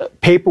appears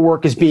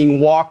paperwork is being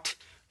walked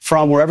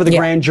from wherever the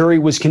grand jury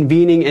was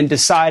convening and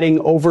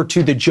deciding over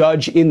to the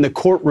judge in the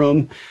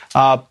courtroom,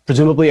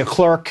 presumably a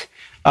clerk.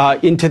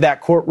 Into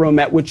that courtroom,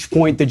 at which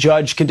point the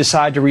judge can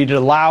decide to read it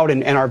aloud,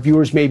 and our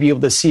viewers may be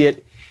able to see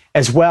it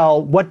as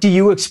well. What do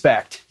you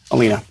expect,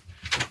 Alina?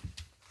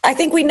 I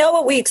think we know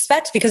what we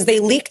expect because they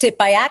leaked it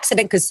by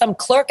accident because some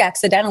clerk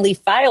accidentally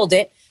filed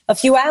it a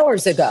few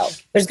hours ago.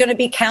 There's going to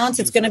be counts.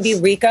 It's going to be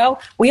RICO.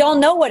 We all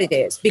know what it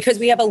is because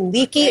we have a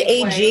leaky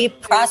AG,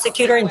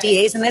 prosecutor, and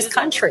DAs in this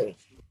country.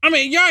 I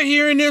mean, y'all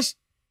hearing this?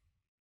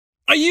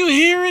 Are you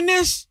hearing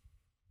this?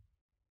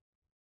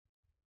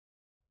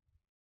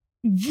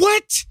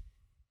 What?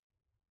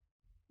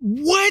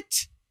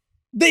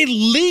 They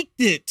leaked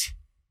it.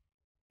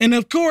 And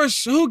of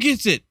course, who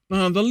gets it?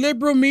 The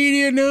liberal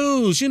media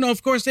news. You know,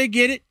 of course they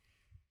get it.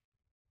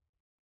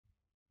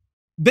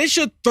 They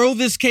should throw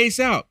this case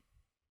out.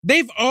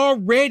 They've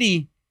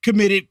already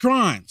committed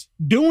crimes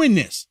doing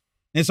this.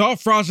 It's all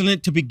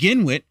fraudulent to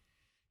begin with.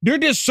 They're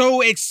just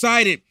so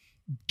excited.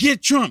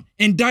 Get Trump,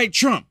 indict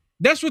Trump.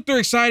 That's what they're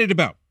excited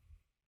about.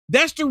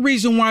 That's the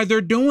reason why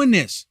they're doing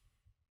this.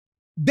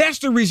 That's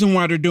the reason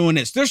why they're doing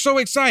this. They're so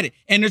excited,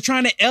 and they're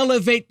trying to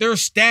elevate their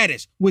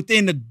status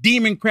within the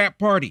demon crap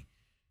party.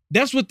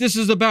 That's what this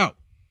is about.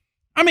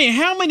 I mean,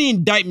 how many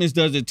indictments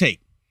does it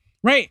take,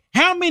 right?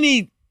 How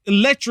many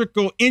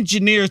electrical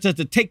engineers does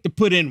it take to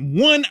put in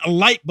one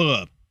light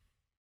bulb?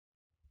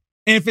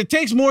 And if it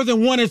takes more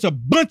than one, it's a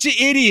bunch of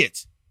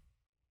idiots.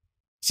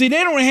 See,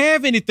 they don't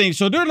have anything.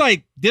 So they're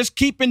like, just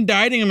keep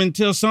indicting them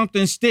until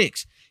something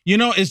sticks. You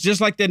know, it's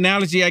just like the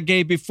analogy I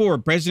gave before.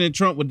 President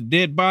Trump with a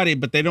dead body,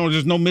 but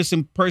there's no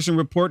missing person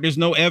report. There's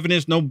no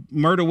evidence, no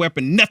murder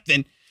weapon,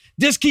 nothing.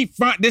 Just keep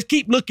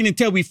looking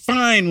until we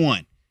find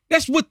one.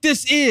 That's what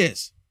this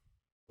is.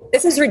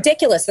 This is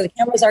ridiculous. The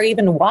cameras are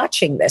even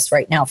watching this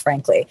right now,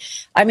 frankly.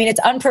 I mean, it's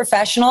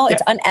unprofessional,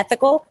 it's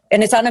unethical,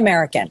 and it's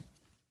un-American.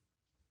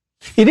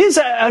 It is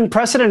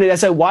unprecedented.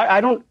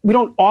 We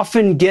don't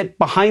often get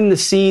behind the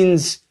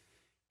scenes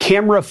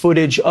camera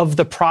footage of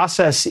the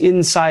process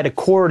inside a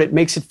court. It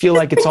makes it feel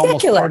like it's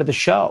almost part of the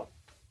show.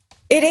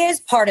 It is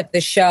part of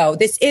the show.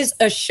 This is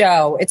a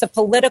show. It's a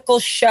political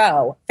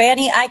show.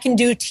 Fannie, I can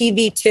do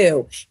TV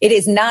too. It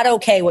is not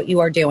okay what you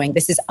are doing.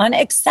 This is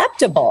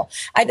unacceptable.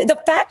 The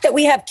fact that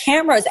we have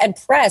cameras and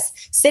press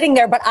sitting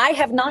there, but I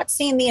have not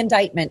seen the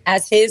indictment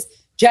as his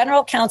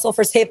general counsel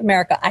for Save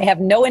America. I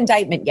have no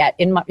indictment yet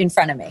in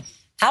front of me.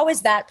 How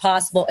is that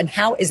possible, and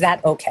how is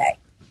that okay?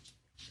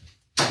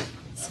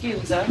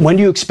 When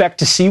do you expect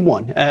to see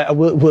one?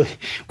 Will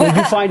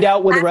you find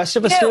out when the rest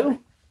of us do?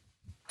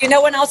 You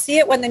know when I'll see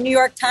it? When the New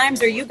York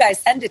Times or you guys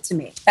send it to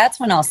me. That's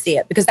when I'll see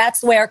it, because that's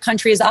the way our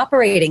country is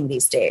operating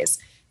these days.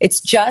 It's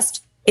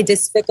just a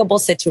despicable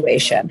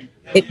situation.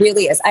 It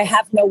really is. I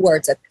have no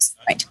words at this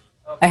point.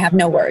 I have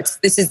no words.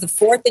 This is the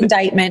fourth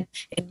indictment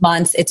in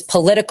months. It's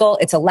political.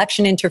 It's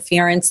election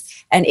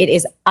interference. And it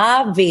is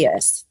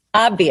obvious.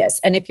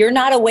 And if you're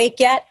not awake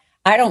yet,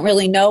 I don't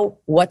really know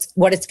what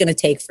it's going to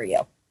take for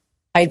you.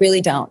 I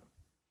really don't.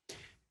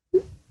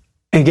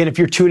 Again, if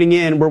you're tuning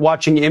in, we're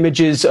watching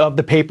images of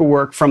the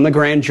paperwork from the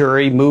grand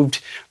jury moved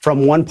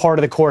from one part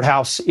of the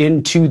courthouse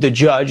into the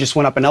judge. Just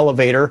went up an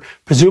elevator,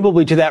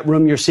 presumably to that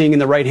room you're seeing in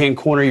the right-hand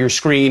corner of your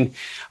screen.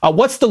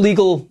 What's the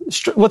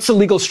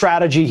legal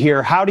strategy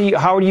here? How do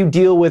you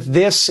deal with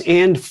this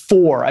and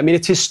four? I mean,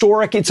 it's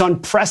historic. It's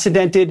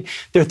unprecedented.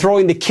 They're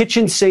throwing the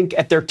kitchen sink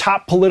at their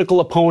top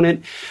political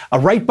opponent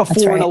right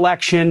before an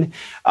election.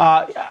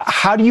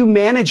 How do you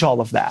manage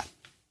all of that?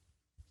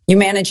 You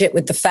manage it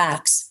with the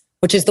facts,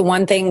 which is the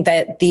one thing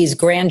that these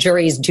grand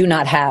juries do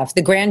not have.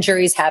 The grand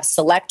juries have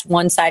select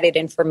one-sided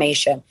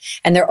information,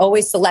 and they're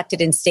always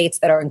selected in states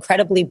that are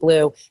incredibly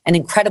blue and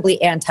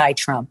incredibly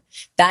anti-Trump.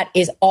 That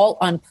is all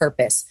on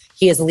purpose.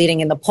 He is leading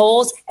in the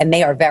polls, and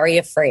they are very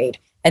afraid.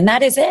 And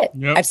that is it.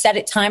 Yep. I've said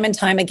it time and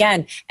time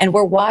again, and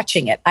we're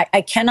watching it.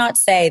 I cannot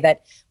say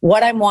that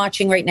what I'm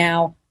watching right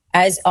now,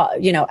 as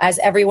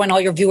everyone,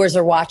 all your viewers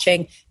are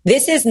watching,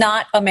 this is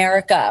not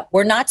America.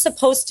 We're not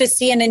supposed to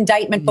see an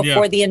indictment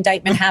before the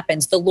indictment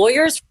happens. The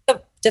lawyers,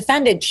 the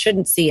defendant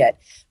shouldn't see it,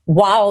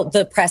 while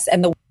the press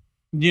and the...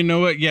 You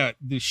know what? Yeah,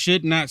 they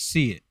should not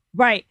see it.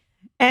 Right.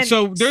 And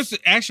so there's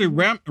actually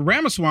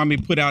Ramaswamy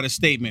put out a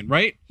statement,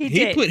 right?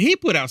 He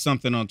put out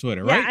something on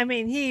Twitter, right? Yeah, I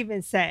mean, he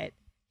said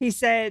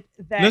that...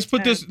 Let's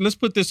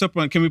put this up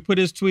on... Can we put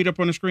his tweet up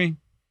on the screen?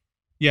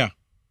 Yeah.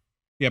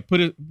 Yeah,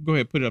 go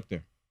ahead, put it up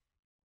there.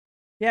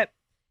 Yep.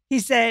 He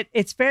said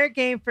it's fair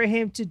game for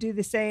him to do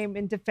the same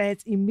in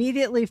defense,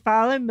 immediately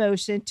file a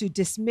motion to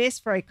dismiss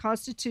for a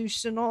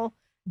constitutional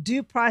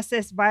due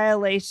process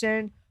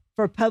violation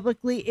for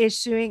publicly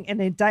issuing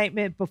an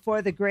indictment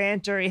before the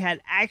grand jury had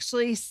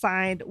actually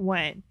signed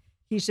one.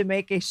 He should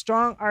make a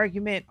strong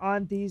argument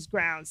on these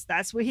grounds.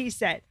 That's what he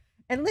said.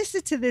 And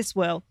listen to this,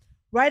 Will,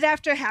 right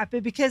after it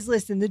happened, because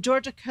listen, the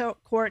Georgia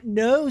court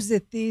knows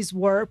that these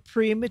were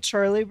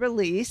prematurely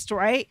released,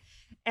 right?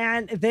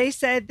 And they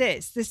said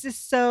this is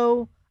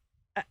so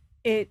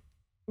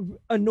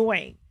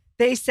annoying.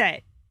 They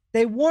said,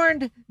 they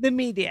warned the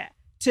media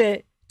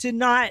to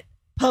not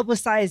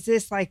publicize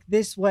this like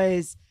this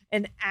was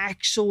an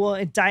actual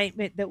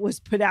indictment that was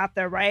put out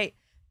there, right?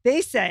 They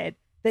said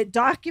that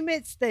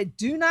documents that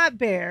do not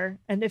bear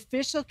an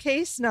official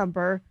case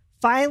number,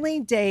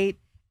 filing date,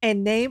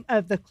 and name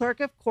of the clerk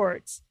of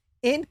courts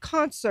in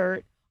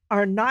concert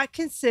are not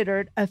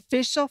considered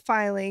official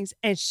filings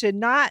and should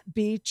not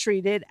be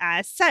treated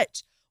as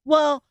such.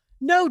 Well,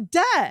 no,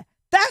 duh.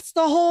 That's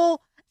the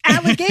whole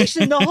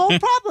allegation, the whole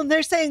problem.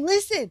 They're saying,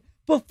 listen,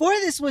 before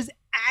this was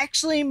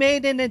actually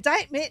made an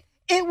indictment,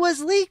 it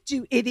was leaked,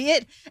 you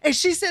idiot. And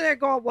she's sitting there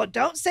going, well,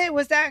 don't say it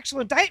was the actual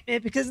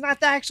indictment because it's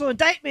not the actual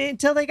indictment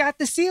until they got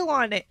the seal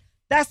on it.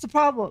 That's the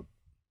problem.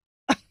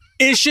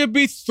 It should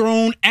be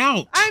thrown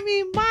out. I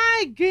mean,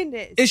 my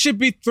goodness. It should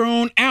be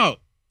thrown out.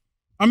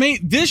 I mean,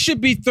 this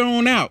should be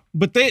thrown out,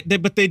 but they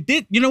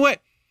did. You know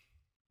what?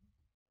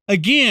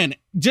 Again,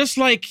 just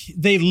like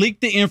they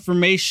leaked the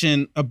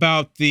information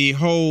about the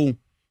whole.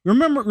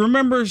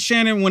 Remember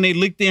Shannon, when they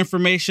leaked the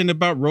information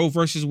about Roe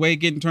versus Wade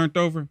getting turned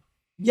over?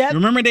 Yeah.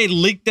 Remember they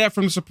leaked that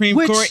from the Supreme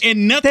Court,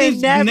 and nothing.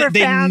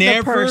 They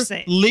never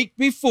leaked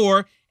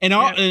before, and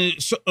all.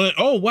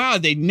 Oh wow,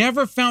 they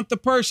never found the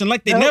person.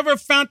 Like they never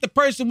found the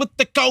person with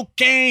the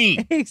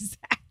cocaine.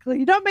 Exactly.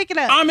 You don't make it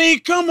up. I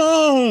mean, come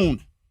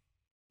on.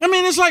 I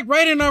mean, it's like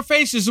right in our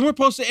faces, and we're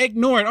supposed to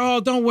ignore it.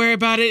 Oh, don't worry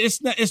about it.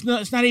 It's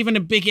not even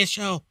a big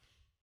issue.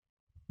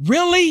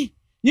 Really?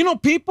 You know,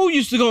 people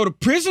used to go to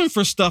prison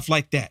for stuff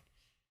like that.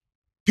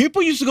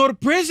 People used to go to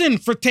prison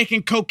for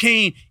taking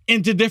cocaine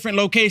into different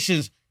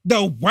locations.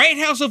 The White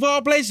House of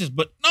all places.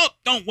 But no,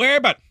 don't worry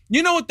about it.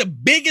 You know what the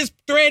biggest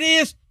threat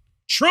is?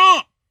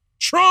 Trump.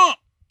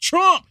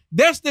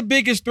 That's the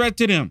biggest threat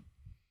to them.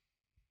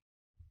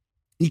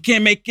 You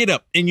can't make it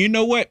up. And you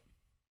know what?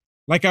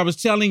 Like I was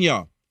telling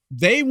y'all,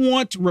 they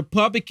want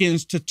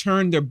Republicans to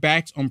turn their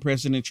backs on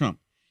President Trump.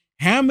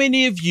 How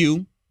many of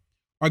you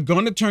are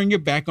going to turn your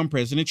back on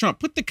President Trump?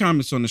 Put the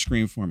comments on the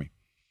screen for me.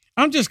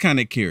 I'm just kind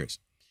of curious.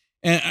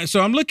 And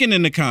so I'm looking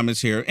in the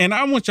comments here, and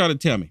I want y'all to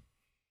tell me,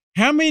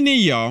 how many of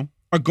y'all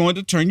are going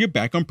to turn your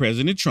back on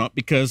President Trump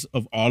because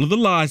of all of the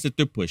lies that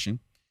they're pushing?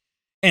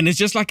 And it's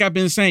just like I've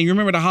been saying, you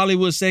remember the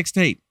Hollywood sex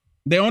tape?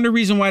 The only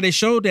reason why they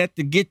showed that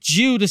to get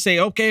you to say,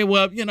 okay,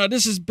 well, you know,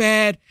 this is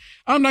bad.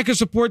 I'm not going to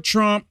support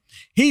Trump.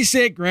 He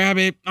said, grab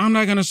it. I'm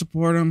not going to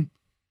support him.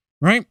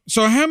 Right.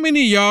 So how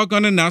many of y'all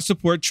going to not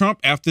support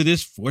Trump after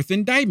this fourth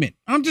indictment?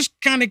 I'm just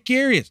kind of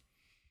curious.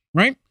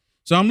 Right.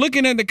 So I'm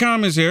looking at the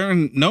comments here,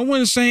 and no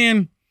one's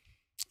saying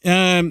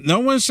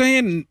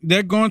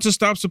they're going to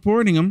stop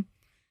supporting him.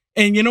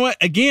 And you know what?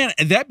 Again,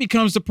 that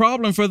becomes the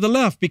problem for the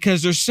left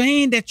because they're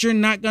saying that you're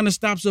not going to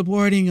stop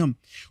supporting him.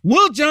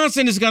 Will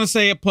Johnson is going to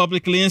say it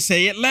publicly and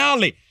say it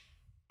loudly.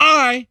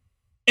 I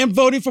am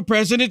voting for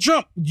President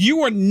Trump.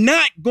 You are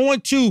not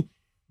going to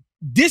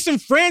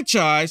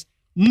disenfranchise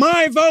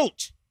my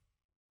vote.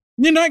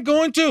 You're not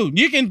going to.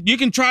 You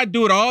can try to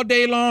do it all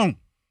day long.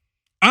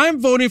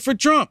 I'm voting for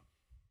Trump.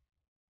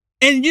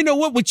 And you know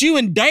what? With you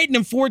indicting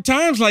him 4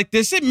 times like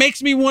this, it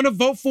makes me want to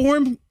vote for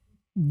him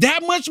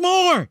that much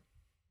more.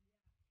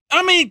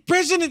 I mean,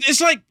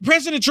 it's like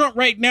President Trump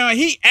right now,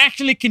 he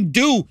actually can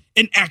do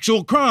an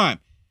actual crime.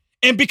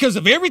 And because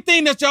of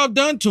everything that y'all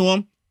done to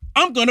him,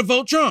 I'm going to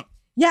vote Trump.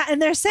 Yeah,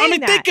 and they're saying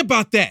that. Think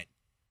about that.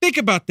 Think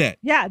about that.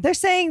 Yeah, they're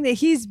saying that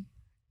he's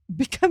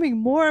becoming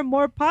more and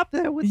more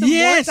popular with the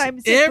yes, more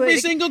times every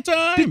single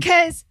time.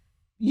 Because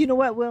you know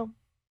what, Will?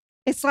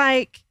 It's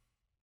like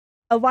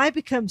a lie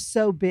becomes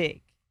so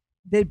big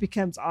that it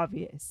becomes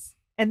obvious.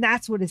 And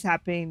that's what is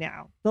happening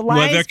now. The lies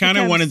Well, they're kind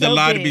of wanting the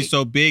lie to be big.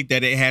 so big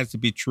that it has to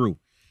be true.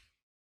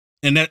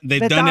 And that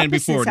they've done that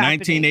before.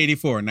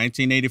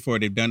 1984,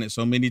 they've done it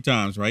so many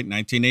times, right?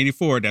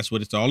 1984, that's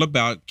what it's all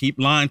about. Keep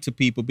lying to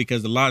people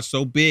because the lie's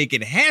so big,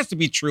 it has to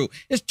be true.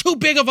 It's too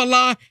big of a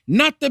lie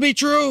not to be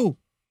true.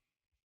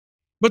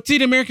 But see,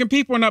 the American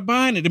people are not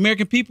buying it. The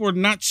American people are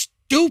not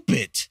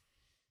stupid.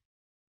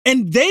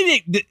 And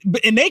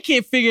they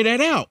can't figure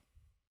that out.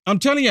 I'm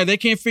telling you, they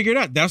can't figure it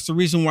out. That's the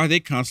reason why they're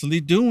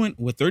constantly doing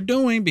what they're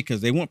doing,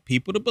 because they want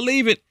people to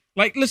believe it.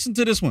 Like, listen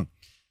to this one.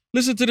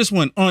 Listen to this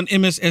one on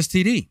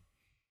MSSTD.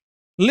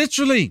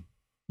 Literally,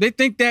 they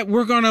think that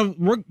we're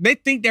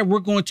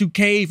going to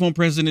cave on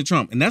President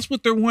Trump, and that's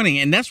what they're wanting,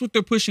 and that's what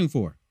they're pushing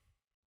for.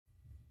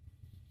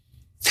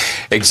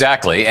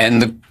 Exactly.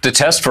 And the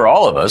test for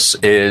all of us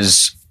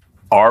is,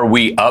 are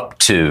we up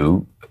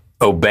to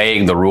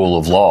obeying the rule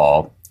of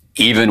law,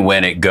 even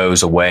when it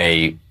goes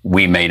away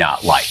we may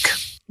not like?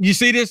 You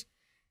see this?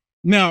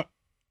 Now,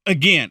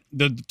 again,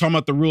 they're talking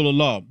about the rule of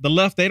law. The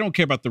left, they don't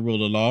care about the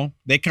rule of law.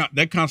 They're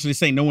constantly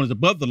saying no one is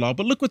above the law.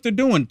 But look what they're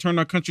doing. Turn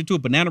our country to a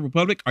banana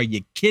republic. Are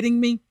you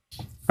kidding me?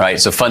 Right.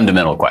 It's a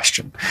fundamental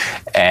question.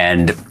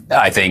 And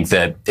I think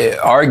that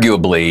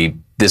arguably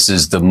this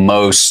is the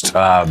most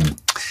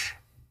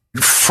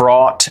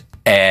fraught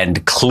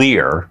and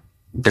clear.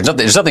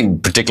 There's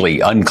nothing particularly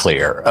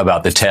unclear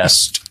about the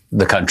test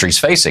the country's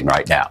facing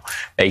right now.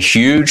 A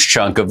huge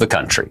chunk of the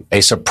country,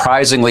 a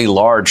surprisingly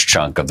large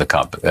chunk of the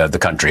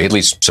country, at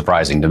least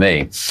surprising to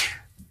me,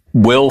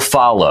 will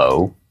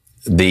follow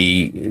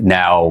the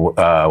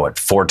now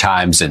 4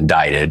 times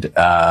indicted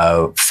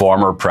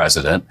former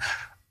president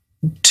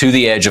to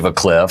the edge of a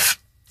cliff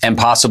and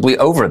possibly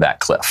over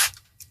that cliff.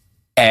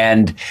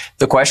 And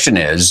the question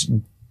is,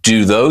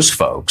 do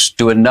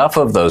enough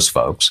of those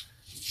folks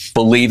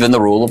believe in the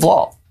rule of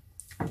law?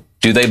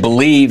 Do they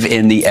believe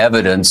in the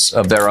evidence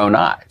of their own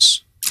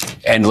eyes?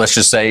 And let's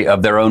just say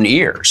of their own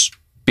ears,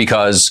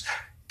 because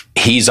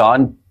he's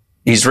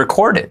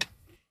recorded.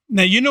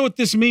 Now, you know what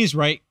this means,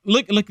 right?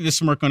 Look at the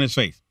smirk on his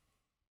face.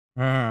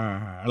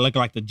 I look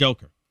like the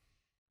Joker.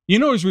 You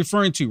know what he's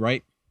referring to,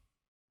 right?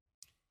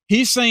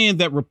 He's saying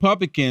that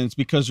Republicans,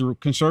 because they're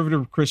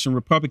conservative Christian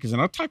Republicans,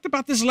 and I talked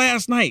about this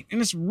last night,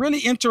 and it's really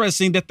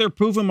interesting that they're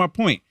proving my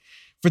point.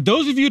 For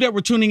those of you that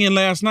were tuning in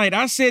last night,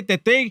 I said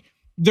that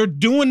they're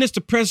doing this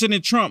to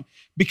President Trump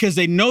because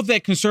they know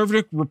that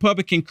conservative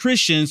Republican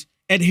Christians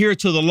adhere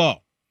to the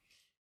law.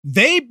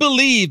 They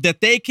believe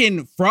that they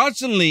can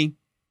fraudulently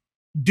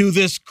do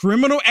this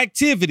criminal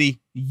activity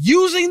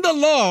using the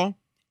law,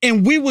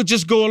 and we will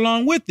just go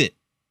along with it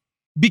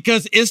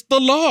because it's the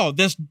law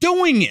that's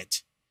doing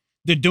it.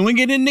 They're doing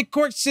it in the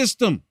court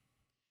system.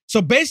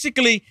 So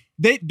basically,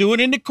 they do it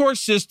in the court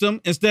system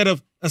instead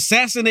of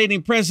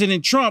assassinating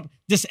President Trump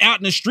just out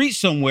in the street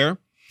somewhere.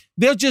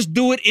 They'll just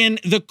do it in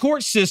the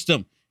court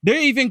system.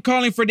 They're even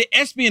calling for the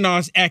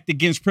Espionage Act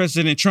against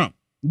President Trump.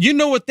 You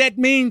know what that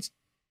means,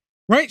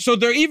 right? So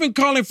they're even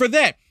calling for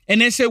that.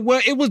 And they said,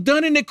 well, it was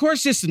done in the court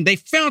system. They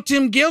found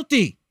him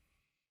guilty.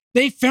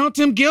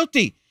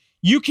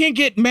 You can't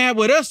get mad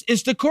with us.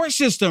 It's the court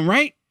system,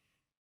 right?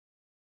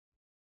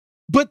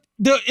 But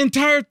the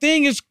entire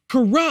thing is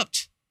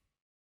corrupt.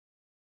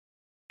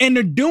 And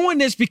they're doing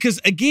this because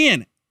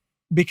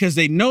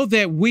they know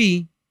that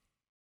we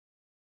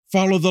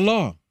follow the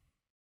law,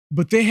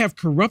 but they have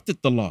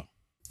corrupted the law.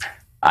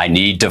 I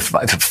need to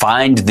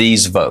find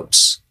these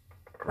votes,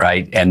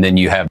 right? And then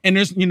you have... And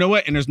you know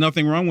what? And there's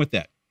nothing wrong with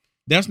that.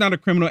 That's not a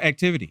criminal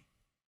activity.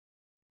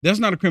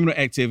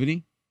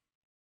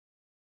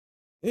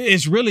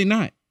 It's really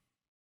not.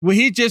 What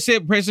he just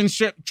said,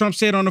 President Trump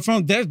said on the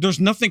phone,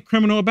 there's nothing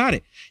criminal about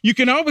it. You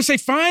can always say,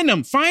 find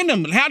them.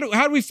 How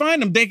do we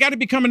find them? They got to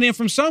be coming in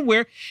from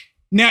somewhere.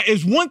 Now,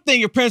 it's one thing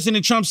if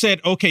President Trump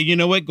said, okay, you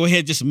know what? Go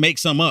ahead, just make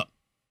some up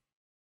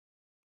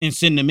and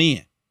send them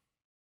in.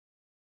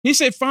 He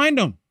said, find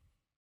them,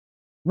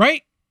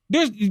 right?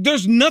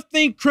 There's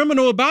nothing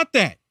criminal about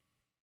that.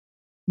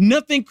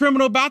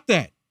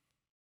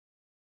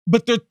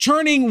 But they're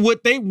turning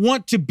what they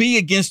want to be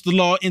against the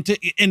law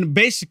and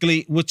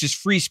basically, which is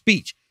free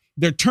speech.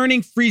 They're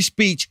turning free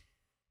speech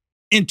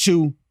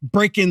into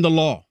breaking the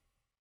law.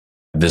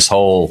 This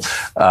whole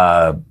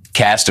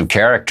cast of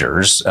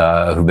characters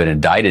who've been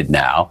indicted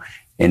now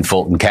in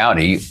Fulton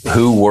County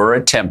who were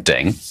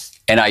attempting,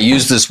 and I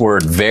use this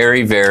word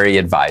very, very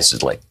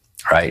advisedly,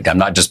 right? I'm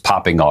not just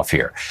popping off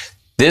here.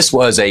 This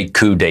was a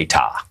coup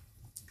d'etat.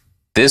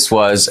 This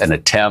was an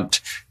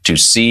attempt to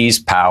seize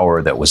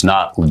power that was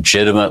not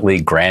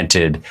legitimately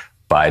granted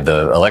by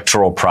the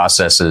electoral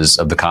processes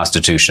of the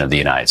Constitution of the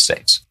United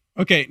States.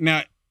 Okay,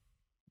 now,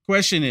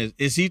 question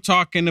is he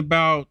talking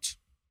about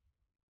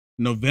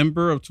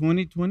November of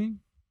 2020?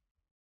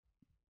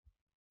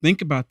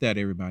 Think about that,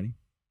 everybody.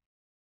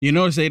 You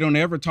notice they don't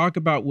ever talk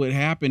about what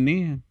happened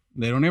then.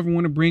 They don't ever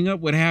want to bring up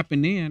what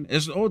happened then.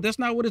 It's, oh, that's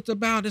not what it's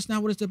about. That's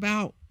not what it's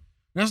about.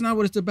 That's not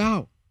what it's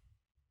about.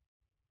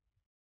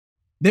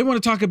 They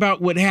want to talk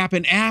about what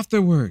happened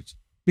afterwards,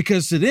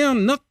 because to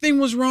them, nothing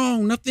was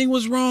wrong. Nothing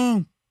was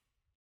wrong.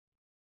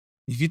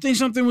 If you think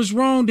something was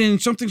wrong, then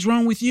something's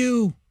wrong with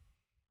you.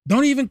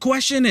 Don't even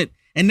question it.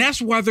 And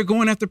that's why they're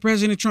going after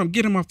President Trump.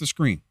 Get him off the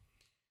screen.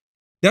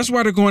 That's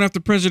why they're going after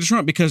President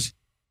Trump, because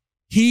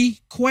he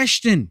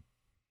questioned.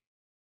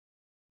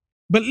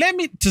 But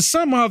to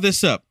sum all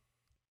this up,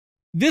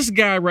 this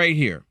guy right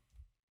here,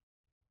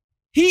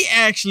 he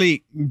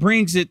actually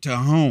brings it to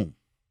home.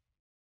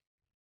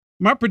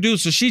 My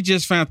producer, she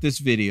just found this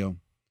video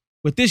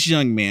with this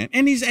young man,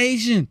 and he's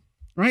Asian,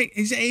 right?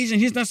 He's Asian.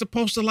 He's not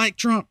supposed to like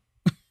Trump,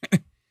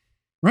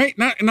 right?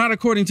 Not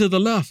according to the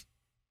left.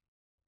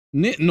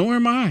 Nor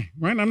am I,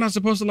 right? I'm not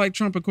supposed to like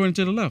Trump according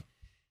to the left.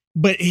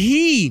 But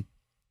he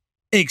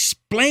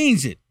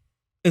explains it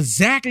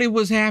exactly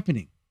what's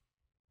happening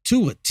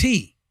to a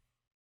T.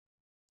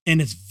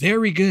 And it's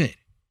very good.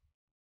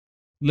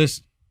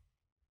 Listen.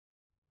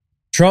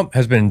 Trump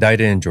has been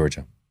indicted in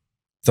Georgia.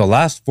 For the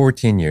last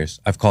 14 years,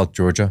 I've called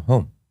Georgia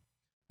home.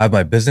 I have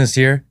my business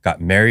here,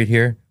 got married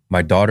here.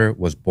 My daughter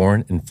was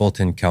born in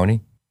Fulton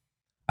County.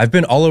 I've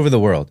been all over the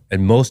world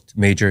in most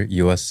major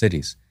U.S.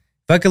 cities.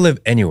 If I could live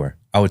anywhere,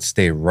 I would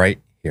stay right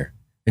here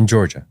in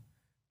Georgia.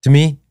 To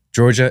me,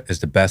 Georgia is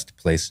the best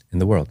place in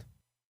the world,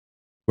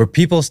 where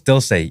people still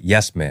say,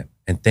 yes, ma'am,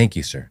 and thank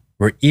you, sir,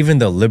 where even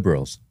the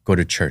liberals go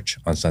to church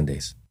on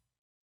Sundays.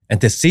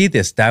 And to see the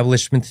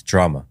establishment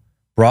drama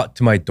brought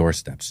to my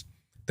doorsteps,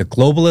 the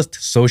globalist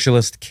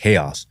socialist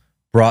chaos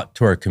brought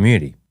to our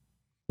community.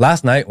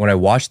 Last night, when I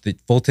watched the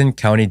Fulton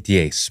County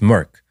DA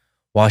smirk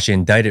while she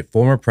indicted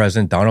former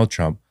President Donald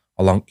Trump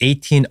along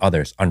 18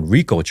 others on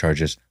RICO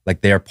charges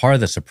like they are part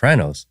of The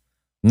Sopranos,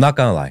 I'm not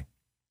gonna lie,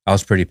 I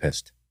was pretty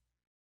pissed.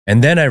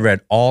 And then I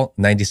read all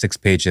 96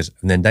 pages of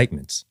the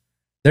indictments.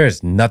 There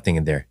is nothing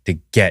in there to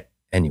get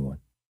anyone.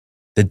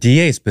 The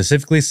DA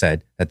specifically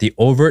said that the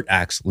overt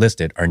acts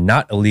listed are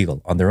not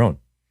illegal on their own,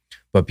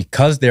 but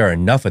because there are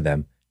enough of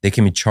them, they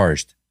can be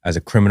charged as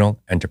a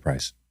criminal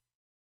enterprise.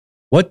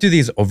 What do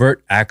these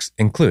overt acts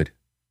include?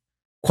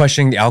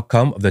 Questioning the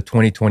outcome of the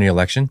 2020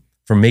 election,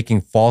 for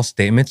making false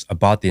statements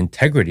about the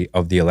integrity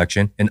of the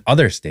election in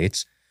other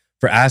states,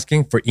 for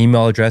asking for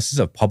email addresses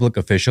of public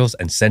officials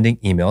and sending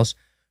emails,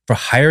 for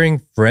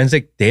hiring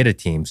forensic data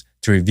teams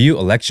to review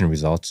election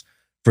results,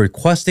 for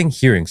requesting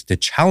hearings to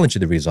challenge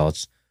the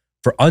results,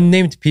 for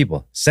unnamed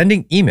people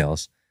sending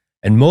emails,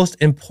 and most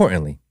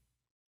importantly,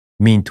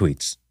 mean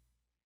tweets.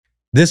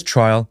 This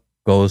trial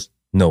goes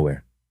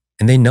nowhere,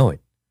 and they know it.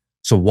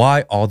 So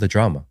why all the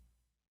drama?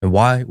 And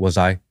why was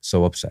I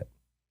so upset?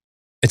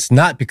 It's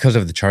not because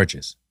of the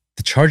charges.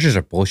 The charges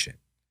are bullshit.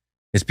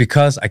 It's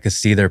because I could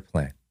see their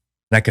plan,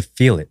 and I could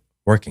feel it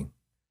working.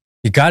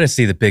 You gotta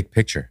see the big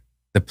picture.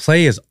 The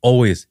play is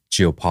always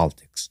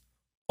geopolitics,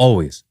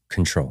 always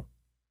control.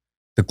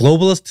 The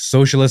globalist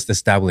socialist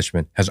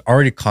establishment has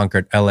already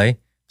conquered LA,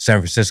 San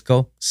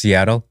Francisco,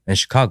 Seattle, and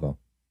Chicago.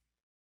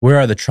 Where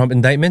are the Trump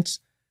indictments?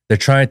 They're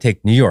trying to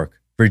take New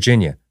York,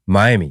 Virginia,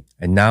 Miami,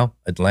 and now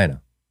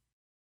Atlanta.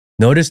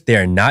 Notice they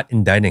are not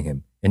indicting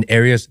him in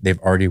areas they've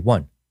already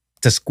won.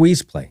 It's a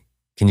squeeze play.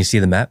 Can you see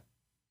the map?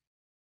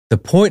 The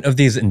point of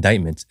these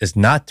indictments is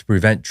not to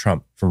prevent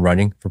Trump from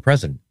running for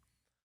president.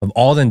 Of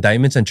all the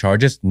indictments and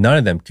charges, none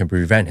of them can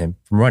prevent him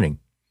from running.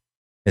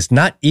 It's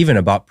not even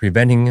about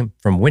preventing him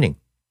from winning.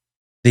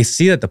 They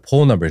see that the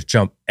poll numbers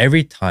jump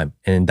every time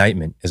an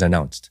indictment is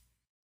announced.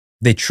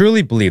 They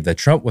truly believe that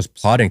Trump was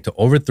plotting to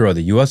overthrow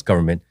the U.S.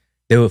 government.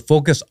 They would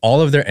focus all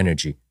of their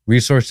energy,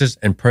 resources,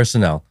 and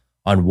personnel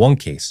on one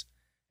case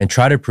and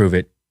try to prove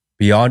it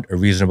beyond a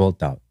reasonable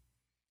doubt.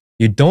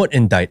 You don't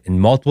indict in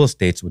multiple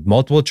states with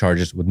multiple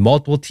charges with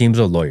multiple teams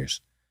of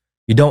lawyers.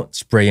 You don't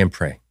spray and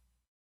pray.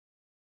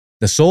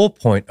 The sole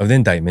point of the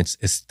indictments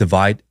is to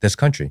divide this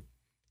country,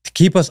 to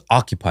keep us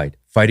occupied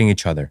fighting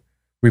each other.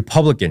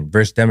 Republican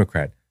versus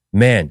Democrat,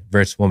 man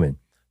versus woman,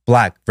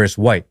 black versus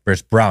white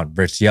versus brown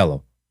versus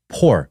yellow,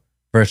 poor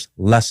versus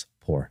less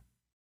poor.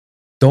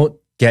 Don't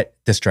get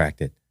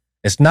distracted.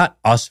 It's not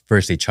us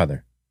versus each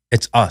other.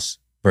 It's us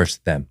versus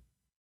them.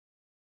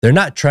 They're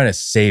not trying to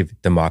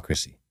save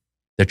democracy.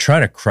 They're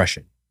trying to crush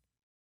it.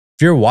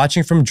 If you're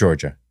watching from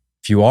Georgia,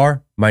 if you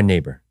are my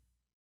neighbor,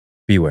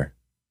 beware.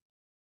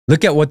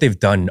 Look at what they've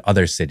done in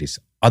other cities,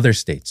 other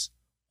states.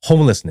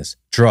 Homelessness,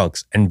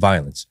 drugs, and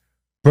violence.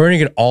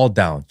 Burning it all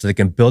down so they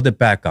can build it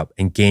back up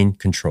and gain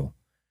control.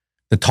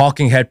 The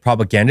talking head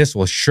propagandists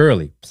will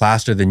surely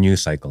plaster the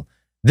news cycle.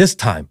 This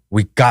time,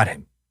 we got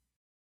him.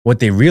 What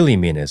they really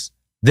mean is,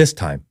 this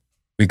time,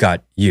 we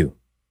got you.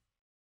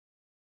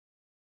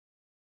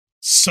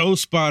 So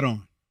spot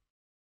on.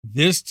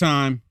 This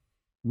time,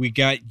 we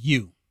got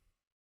you,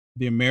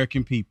 the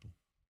American people.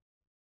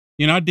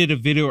 You know, I did a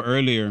video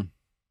earlier.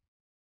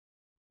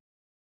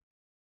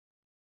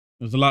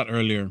 It was a lot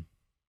earlier.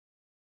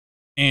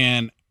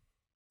 And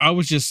I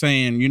was just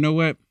saying, you know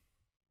what?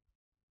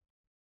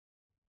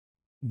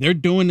 They're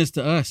doing this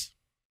to us.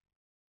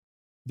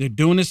 They're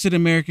doing this to the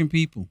American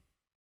people.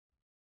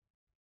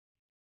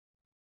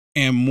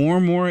 And more,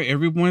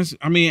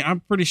 I'm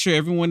pretty sure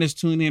everyone that's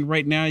tuning in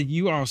right now,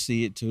 you all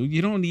see it too.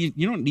 You don't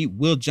need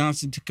Will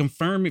Johnson to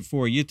confirm it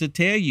for you, to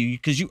tell you,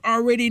 because you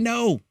already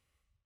know.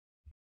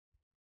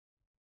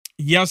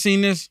 Y'all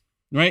seen this,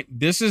 right?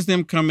 This is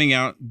them coming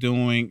out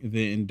doing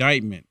the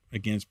indictment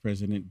against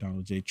President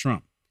Donald J.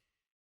 Trump.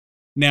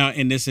 Now,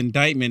 in this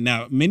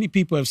indictment, many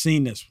people have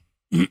seen this.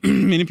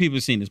 Many people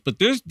have seen this, but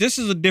this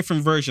is a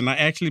different version. I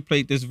actually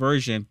played this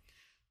version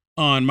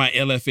on my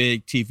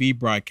LFA TV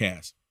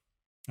broadcast.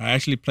 I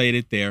actually played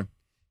it there.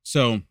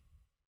 So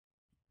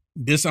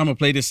I'm going to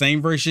play the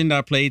same version that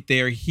I played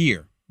there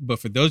here. But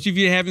for those of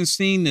you who haven't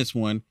seen this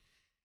one,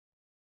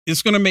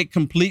 it's going to make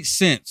complete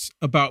sense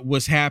about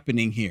what's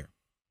happening here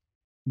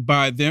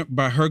by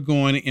her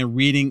going and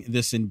reading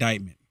this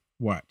indictment.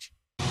 Watch.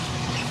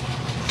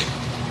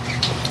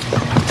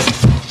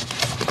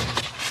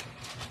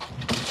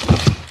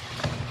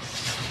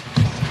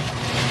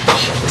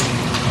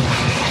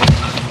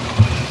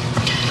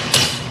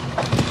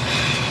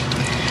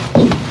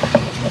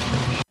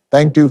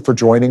 Thank you for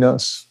joining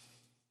us.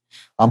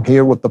 I'm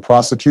here with the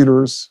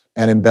prosecutors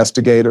and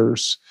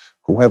investigators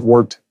who have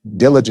worked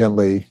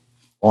diligently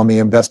on the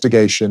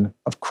investigation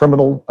of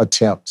criminal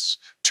attempts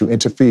to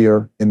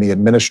interfere in the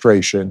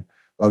administration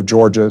of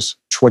Georgia's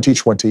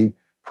 2020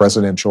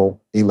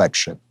 presidential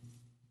election.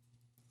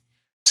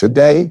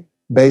 Today,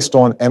 based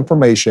on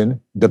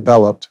information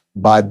developed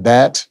by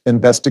that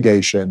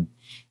investigation,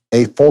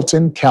 a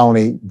Fulton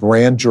County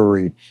grand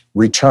jury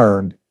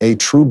returned a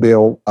true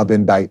bill of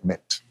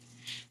indictment,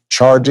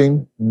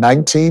 charging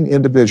 19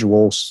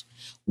 individuals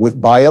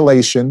with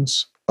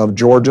violations of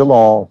Georgia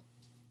law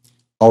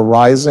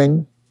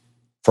arising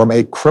from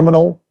a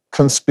criminal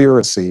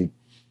conspiracy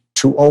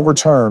to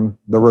overturn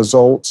the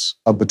results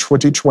of the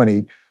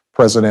 2020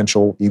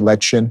 presidential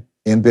election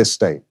in this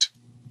state.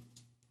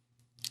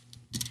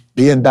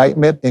 The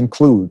indictment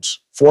includes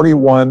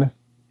 41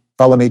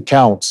 felony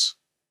counts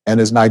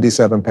and is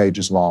 97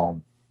 pages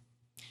long.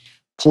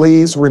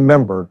 Please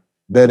remember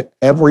that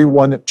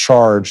everyone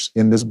charged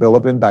in this bill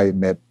of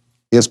indictment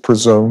is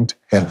presumed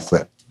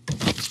innocent.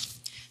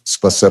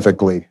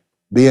 Specifically,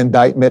 the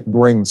indictment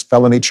brings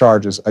felony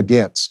charges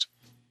against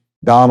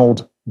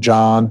Donald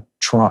John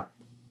Trump.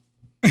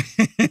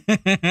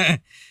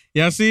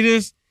 Y'all see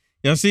this?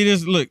 Y'all see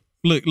this? Look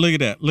at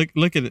that.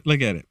 Look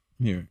at it.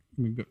 Here,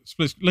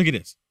 look at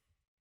this.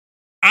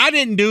 I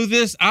didn't do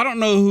this. I don't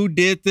know who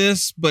did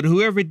this, but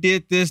whoever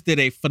did this did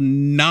a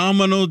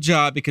phenomenal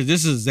job, because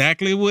this is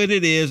exactly what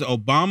it is.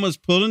 Obama's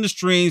pulling the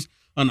strings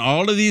on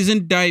all of these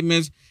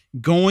indictments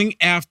going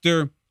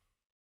after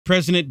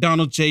President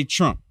Donald J.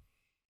 Trump.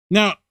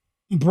 Now,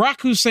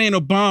 Barack Hussein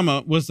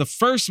Obama was the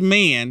first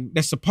man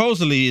that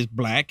supposedly is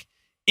black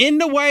in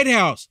the White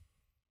House.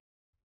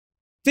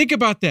 Think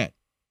about that.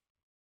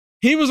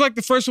 He was like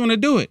the first one to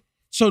do it.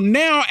 So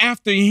now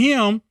after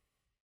him,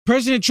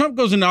 President Trump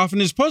goes into office,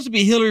 and it's supposed to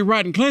be Hillary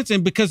Rodham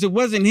Clinton, because it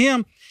wasn't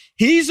him.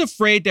 He's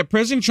afraid that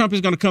President Trump is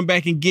going to come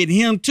back and get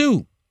him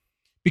too,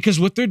 because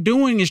what they're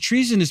doing is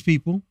treasonous,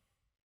 people.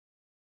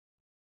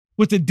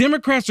 What the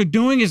Democrats are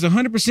doing is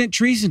 100%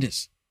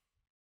 treasonous.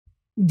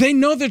 They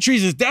know they're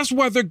treasonous. That's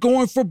why they're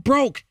going for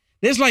broke.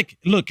 It's like,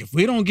 look, if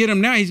we don't get him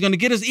now, he's going to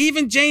get us.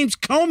 Even James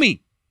Comey,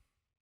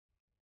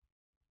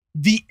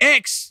 the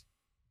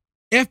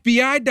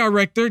ex-FBI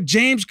director,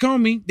 James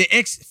Comey, the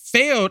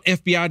ex-failed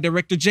FBI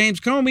director, James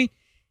Comey,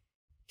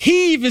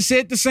 he even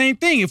said the same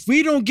thing. If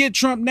we don't get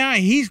Trump now,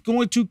 he's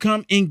going to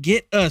come and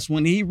get us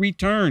when he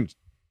returns.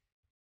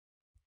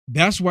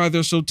 That's why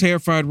they're so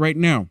terrified right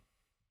now.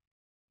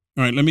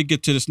 All right, let me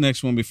get to this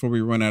next one before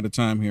we run out of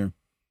time here.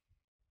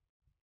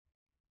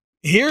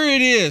 Here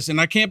it is, and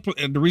I can't.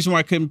 The reason why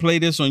I couldn't play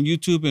this on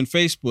YouTube and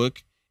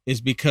Facebook is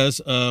because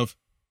of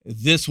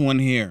this one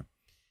here.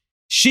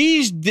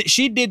 She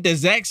did the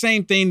exact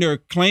same thing they're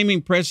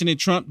claiming President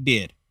Trump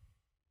did,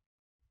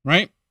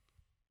 right?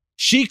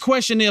 She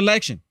questioned the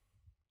election.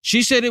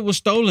 She said it was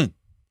stolen.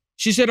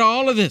 She said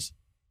all of this.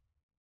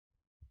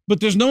 But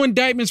there's no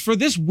indictments for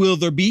this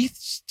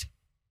wildebeest.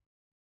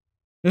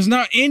 There's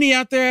not any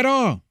out there at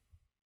all.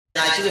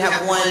 I do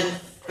have one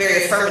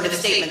very affirmative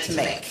statement to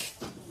make.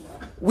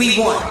 We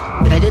won.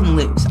 But I didn't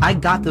lose. I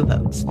got the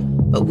votes.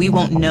 But we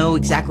won't know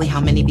exactly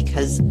how many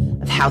because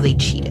of how they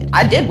cheated.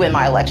 I did win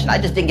my election. I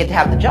just didn't get to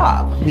have the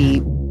job.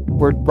 We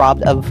were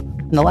robbed of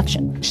an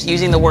election.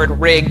 Using the word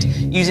rigged,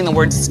 using the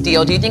word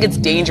steal, do you think it's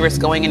dangerous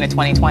going into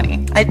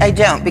 2020? I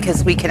don't,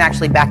 because we can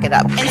actually back it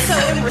up. And so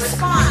in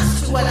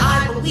response to what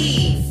I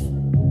believe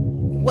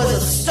was a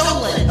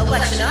stolen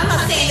election. And I'm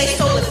not saying they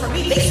stole it from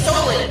me. They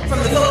stole it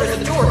from the voters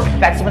of Georgia. In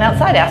fact, someone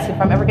outside asked if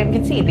I'm ever going to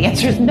concede. The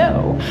answer is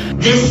no.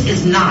 This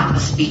is not a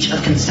speech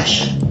of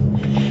concession.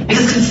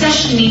 Because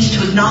concession means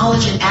to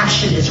acknowledge an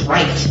action is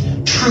right,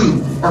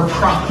 true, or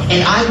proper.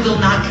 And I will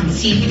not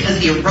concede because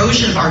the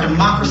erosion of our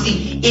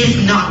democracy is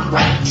not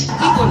right.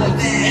 People will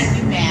make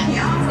you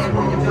mad. They're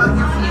going to burn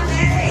your future.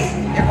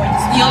 They're going to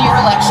steal your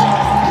election.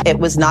 It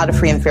was not a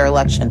free and fair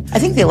election. I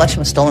think the election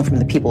was stolen from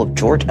the people of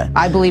Georgia.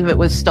 I believe it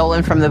was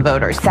stolen from the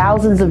voters.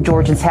 Thousands of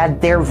Georgians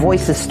had their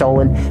voices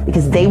stolen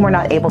because they were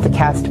not able to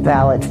cast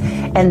ballots.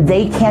 And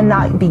they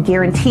cannot be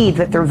guaranteed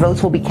that their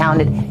votes will be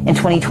counted in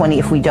 2020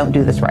 if we don't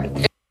do this right.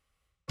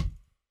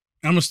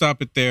 I'm going to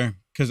stop it there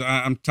because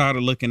I'm tired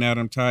of looking at it.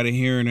 I'm tired of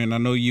hearing it, and I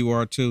know you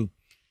are too.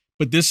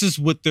 But this is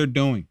what they're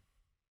doing.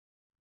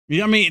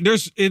 I mean,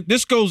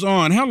 this goes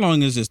on. How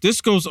long is this?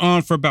 This goes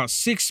on for about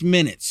 6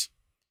 minutes.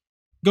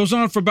 Goes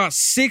on for about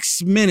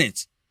 6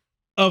 minutes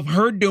of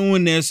her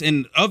doing this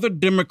and other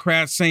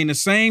Democrats saying the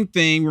same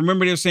thing.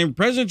 Remember, they're saying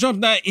President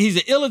Trump, he's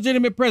an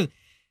illegitimate president.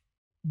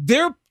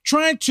 They're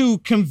trying to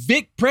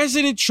convict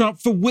President Trump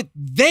for what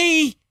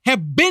they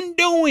have been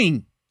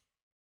doing.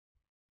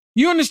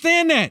 You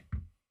understand that?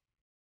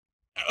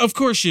 Of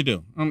course you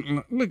do.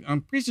 Look,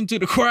 I'm preaching to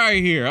the choir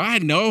here. I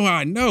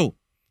know.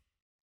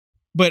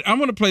 But I'm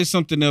going to play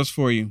something else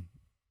for you.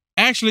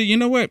 Actually, you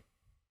know what?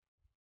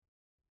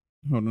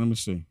 Hold on, let me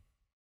see.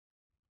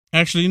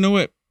 Actually, you know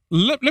what?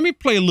 Let me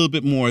play a little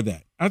bit more of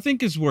that. I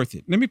think it's worth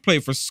it. Let me play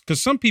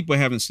because some people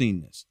haven't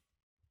seen this.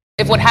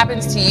 If what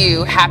happens to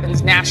you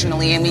happens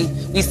nationally, and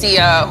we see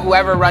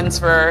whoever wins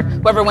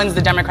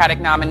the Democratic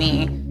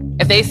nominee,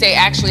 if they say,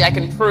 actually, I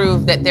can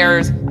prove that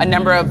there's a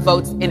number of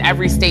votes in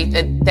every state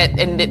and that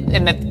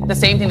the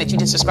same thing that you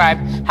just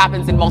described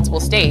happens in multiple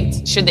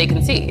states, should they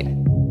concede?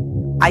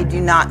 I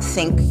do not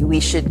think we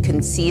should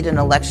concede an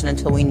election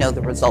until we know the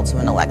results of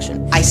an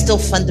election. I still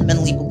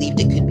fundamentally believed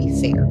it could be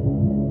fair.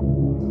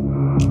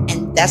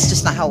 And that's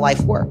just not how life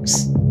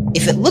works.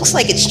 If it looks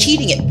like it's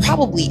cheating, it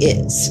probably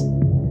is.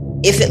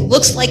 If it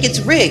looks like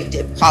it's rigged,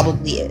 it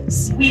probably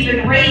is. We've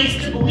been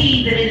raised to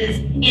believe that it is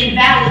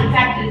invalid, in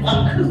fact, it's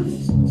uncouth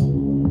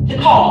to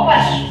call the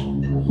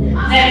question.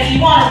 That if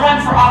you want to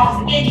run for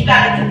office again, you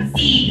got to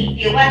concede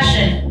the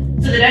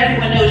election so that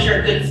everyone knows you're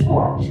a good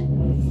sport.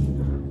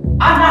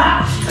 I'm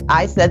not.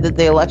 I said that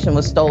the election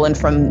was stolen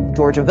from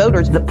Georgia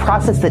voters. The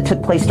process that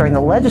took place during the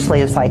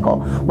legislative cycle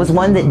was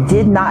one that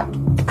did not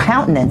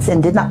countenance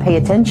and did not pay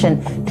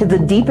attention to the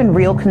deep and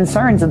real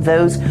concerns of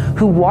those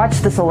who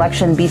watched this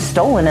election be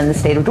stolen in the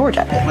state of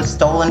Georgia. It was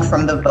stolen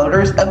from the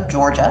voters of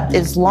Georgia.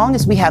 As long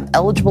as we have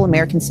eligible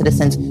American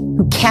citizens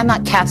who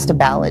cannot cast a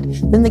ballot,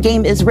 then the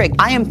game is rigged.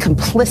 I am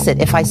complicit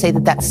if I say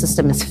that that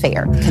system is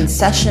fair.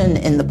 Concession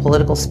in the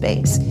political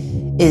space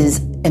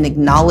is an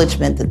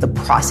acknowledgement that the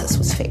process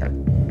was fair.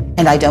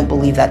 And I don't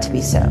believe that to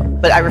be so.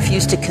 But I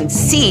refuse to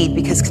concede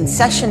because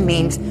concession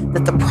means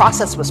that the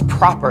process was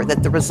proper,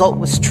 that the result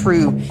was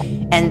true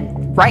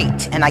and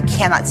right. And I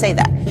cannot say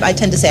that. I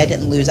tend to say I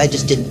didn't lose, I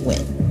just didn't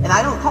win. And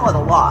I don't call it a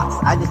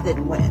loss, I just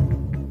didn't win.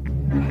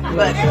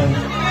 But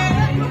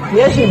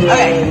yes, you did.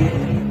 Okay.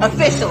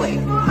 Officially.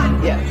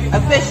 Yes.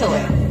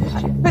 Officially.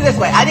 Put it this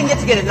way, I didn't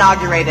get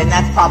inaugurated, and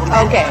that's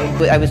problematic.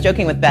 Okay. I was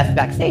joking with Beth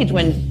backstage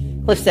when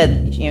Cliff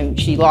said,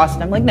 she lost.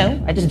 And I'm like,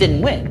 no, I just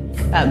didn't win.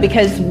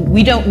 Because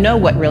we don't know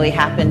what really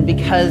happened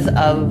because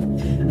of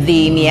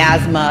the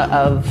miasma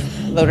of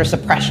voter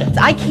suppression.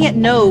 I can't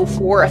know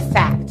for a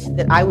fact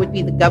that I would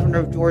be the governor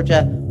of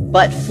Georgia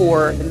but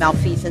for the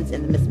malfeasance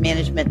and the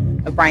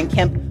mismanagement of Brian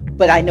Kemp,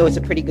 but I know it's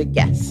a pretty good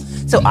guess.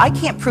 So I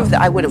can't prove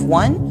that I would have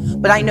won,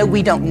 but I know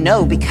we don't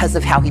know because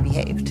of how he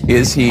behaved.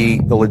 Is he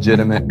the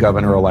legitimate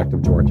governor-elect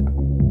of Georgia?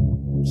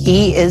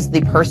 He is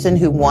the person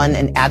who won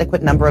an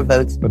adequate number of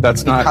votes but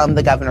that's to become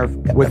the governor.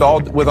 With all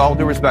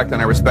due respect, and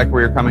I respect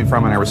where you're coming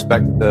from, and I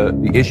respect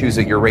the issues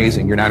that you're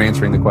raising, you're not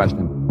answering the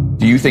question.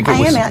 Do you think it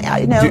was...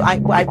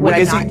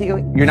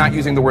 You're not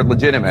using the word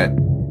legitimate.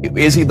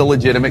 Is he the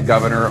legitimate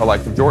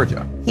governor-elect of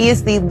Georgia? He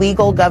is the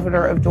legal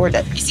governor of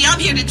Georgia. You see, I'm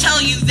here to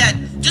tell you that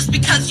just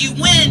because you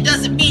win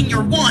doesn't mean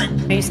you're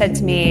won. You said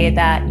to me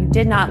that you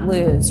did not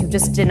lose, you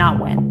just did not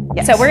win.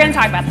 Yes. So we're going to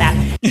talk about that.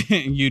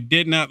 You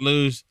did not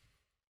lose.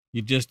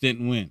 You just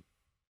didn't win.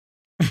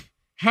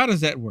 How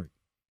does that work?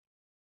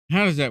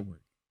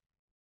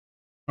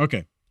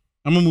 Okay,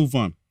 I'm gonna move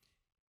on.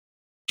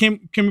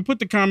 Can we put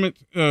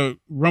the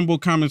Rumble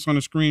comments on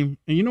the screen?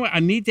 And you know what? I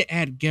need to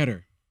add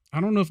Getter.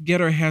 I don't know if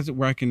Getter has it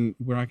where I can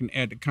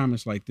add the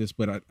comments like this,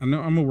 but I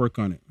know I'm gonna work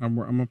on it. I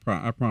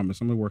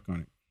promise I'm gonna work on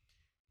it.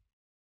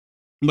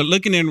 But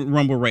looking at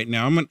Rumble right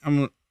now, I'm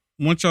gonna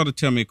want y'all to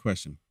tell me a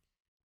question.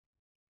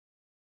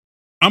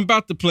 I'm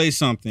about to play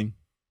something.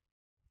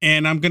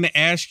 And I'm going to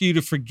ask you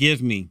to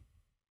forgive me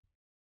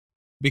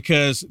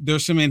because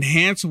there's some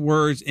enhanced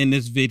words in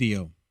this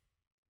video.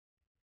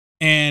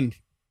 And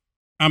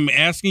I'm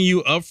asking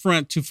you up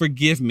front to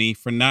forgive me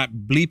for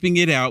not bleeping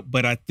it out,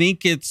 but I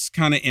think it's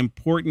kind of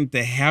important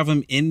to have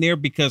them in there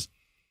because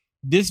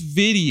this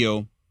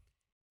video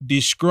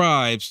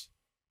describes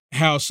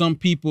how some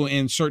people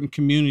in certain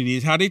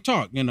communities, how they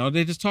talk,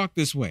 they just talk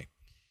this way.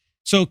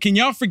 So can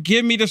y'all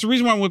forgive me? That's the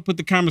reason why I want to put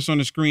the comments on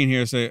the screen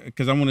here,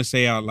 because I want to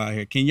say out loud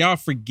here. Can y'all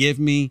forgive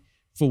me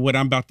for what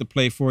I'm about to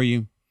play for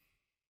you?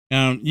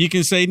 You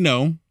can say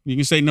no. You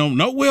can say no.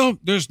 No, Will,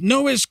 there's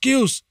no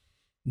excuse.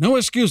 No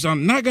excuse.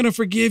 I'm not going to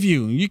forgive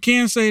you. You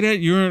can't say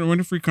that. We're in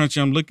a free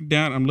country. I'm looking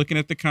down. I'm looking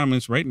at the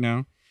comments right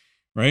now.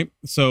 Right.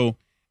 So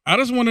I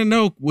just want to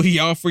know, will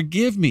y'all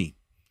forgive me?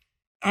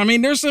 I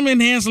mean, there's some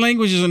enhanced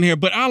languages in here,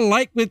 but I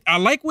like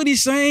what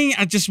he's saying.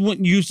 I just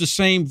wouldn't use the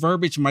same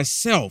verbiage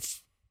myself.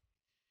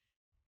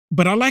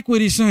 But I like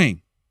what he's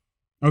saying.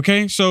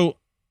 Okay. So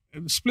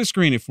split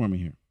screen it for me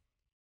here.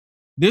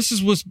 This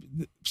is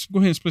go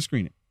ahead and split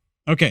screen it.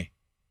 Okay.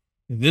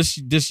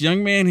 This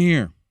young man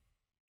here.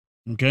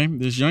 Okay.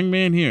 This young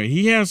man here,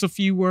 he has a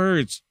few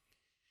words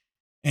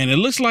and it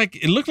looks like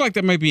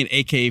that might be an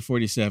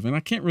AK-47. I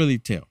can't really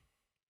tell.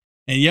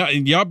 And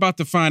y'all about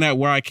to find out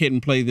why I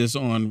couldn't play this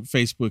on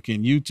Facebook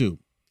and YouTube.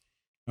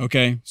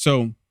 Okay.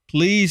 So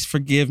please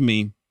forgive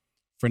me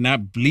for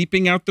not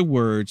bleeping out the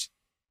words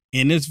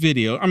in this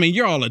video. I mean,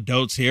 you're all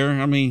adults here.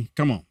 I mean,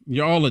 come on,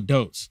 you're all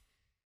adults.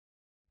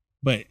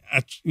 But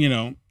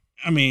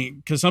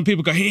because some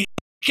people go, hey,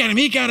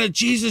 he got a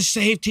Jesus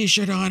Save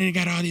t-shirt on and he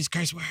got all these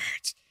curse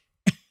words.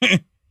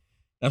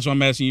 That's why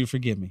I'm asking you to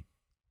forgive me.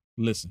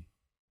 Listen.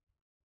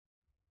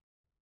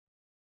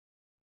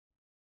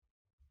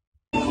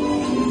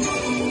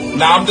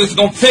 Now I'm just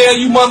gonna tell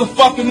you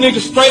motherfucking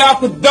niggas straight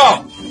out the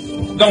dump.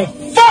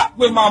 Don't fuck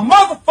with my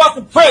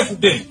motherfucking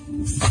president.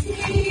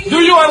 Do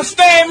you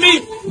understand me?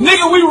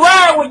 Nigga, we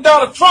ride with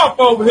Donald Trump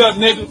over here,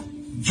 nigga.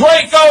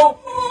 Draco,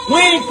 we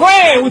ain't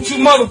playing with you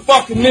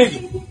motherfucking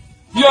niggas.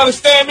 You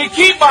understand me?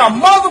 Keep my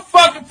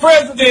motherfucking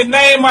president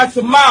name out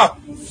your mouth.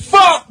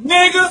 Fuck,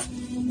 nigga.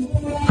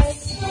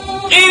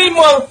 Any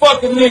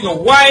motherfucking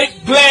nigga, white,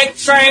 black,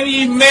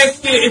 Chinese,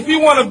 Mexican, if you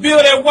want to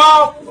build that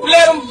wall,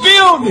 let them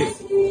build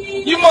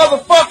it. You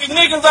motherfucking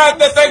niggas out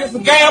there think it's a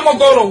game. I'm going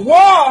to go to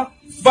war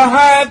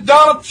behind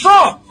Donald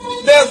Trump.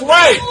 That's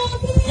right.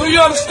 Do you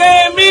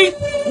understand me?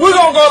 We're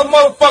going to go to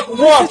motherfucking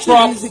war,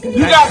 Trump.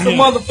 You got some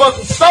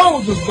motherfucking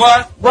soldiers,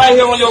 boy, right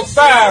here on your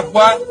side,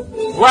 boy.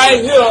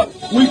 Right here,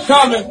 we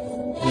coming.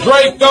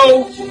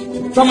 Draco,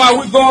 talking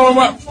about we going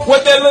around.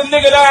 What that little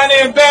nigga down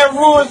there in Baton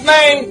Rouge's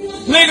name?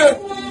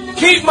 Nigga,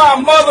 keep my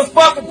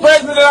motherfucking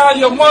president out of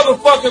your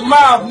motherfucking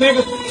mouth,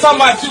 nigga. Talking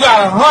about you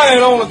got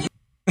 100 on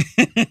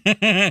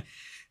the...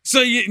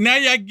 So now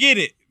y'all get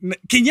it.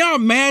 Can y'all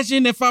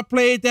imagine if I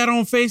played that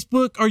on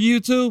Facebook or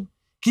YouTube?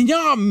 Can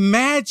y'all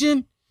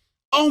imagine?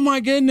 Oh my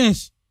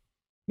goodness.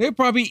 They'd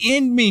probably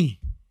end me.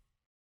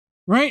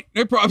 Right?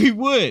 They probably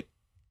would.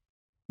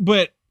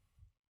 But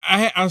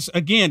I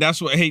again,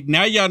 that's what, hey,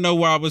 now y'all know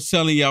why I was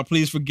telling y'all,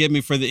 please forgive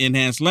me for the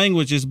enhanced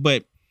languages,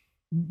 but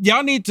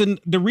y'all need to,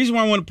 the reason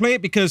why I want to play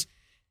it, because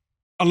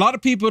a lot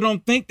of people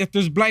don't think that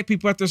there's black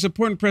people out there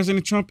supporting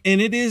President Trump, and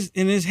it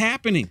is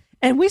happening.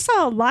 And we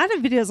saw a lot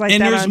of videos like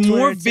that. And there's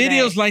more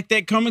videos like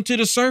that coming to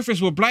the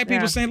surface where black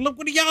people saying, look,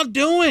 what are y'all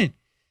doing?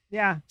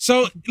 Yeah.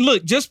 So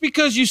look, just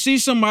because you see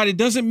somebody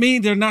doesn't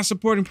mean they're not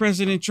supporting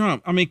President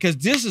Trump. I mean, because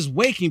this is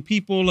waking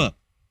people up.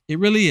 It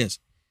really is.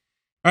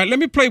 All right, let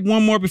me play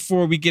one more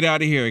before we get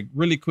out of here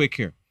really quick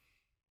here.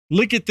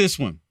 Look at this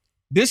one.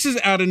 This is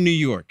out of New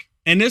York.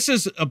 And this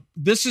is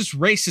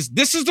racist.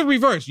 This is the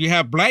reverse. You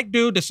have black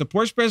dude that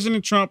supports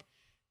President Trump.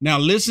 Now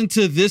listen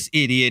to this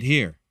idiot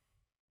here.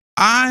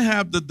 I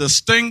have the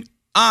distinct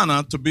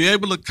honor to be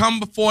able to come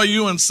before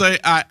you and say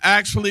I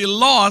actually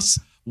lost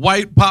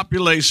white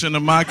population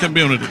in my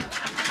community.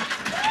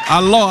 I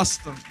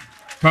lost them.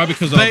 Probably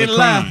because of all the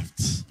crime.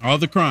 All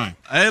the crime.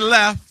 They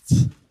left.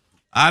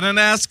 I didn't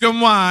ask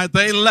them why.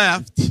 They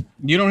left.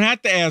 You don't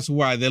have to ask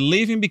why. They're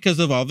leaving because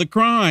of all the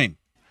crime.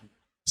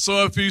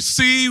 So if you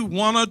see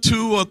 1 or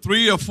 2 or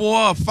 3 or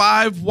 4 or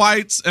 5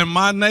 whites in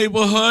my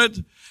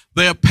neighborhood,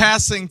 they're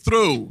passing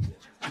through.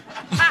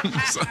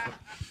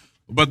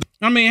 But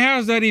I mean, how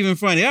is that even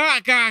funny?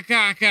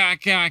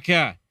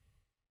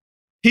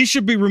 He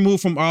should be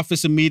removed from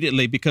office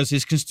immediately because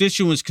his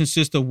constituents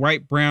consist of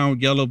white, brown,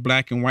 yellow,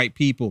 black, and white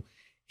people.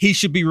 He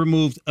should be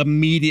removed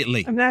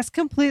immediately. I mean, that's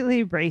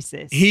completely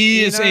racist.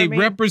 He is a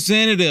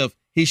representative.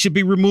 He should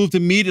be removed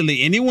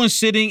immediately. Anyone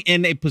sitting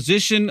in a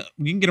position,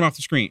 you can get him off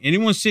the screen.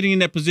 Anyone sitting in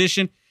that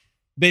position,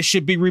 they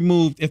should be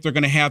removed if they're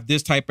going to have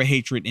this type of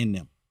hatred in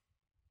them.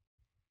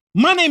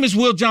 My name is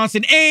Will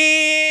Johnson,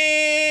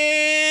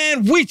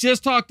 and we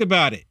just talked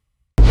about it.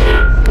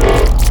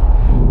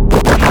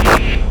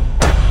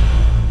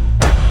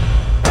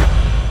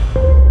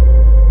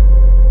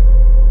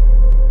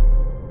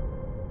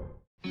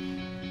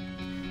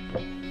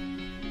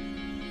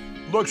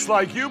 Looks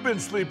like you've been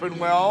sleeping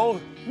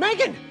well.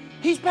 Megan,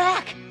 he's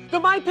back. The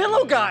My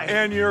Pillow guy.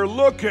 And you're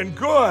looking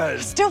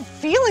good. Still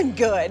feeling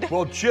good.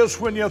 Well,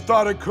 just when you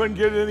thought it couldn't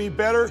get any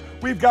better,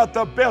 we've got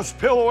the best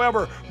pillow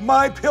ever,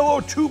 My Pillow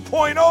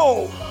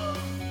 2.0.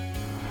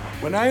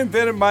 When I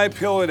invented My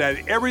Pillow, it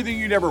had everything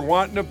you'd ever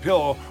want in a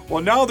pillow.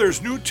 Well, now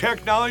there's new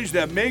technology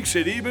that makes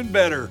it even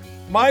better.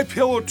 My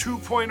Pillow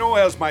 2.0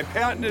 has my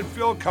patented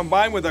fill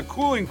combined with a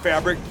cooling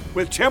fabric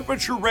with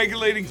temperature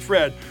regulating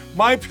thread.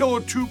 My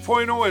Pillow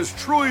 2.0 is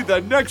truly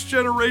the next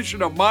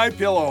generation of My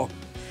Pillow.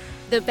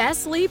 The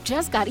best sleep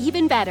just got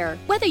even better.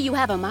 Whether you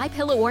have a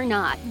MyPillow or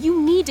not,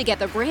 you need to get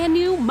the brand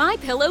new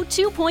MyPillow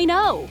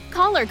 2.0.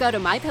 Call or go to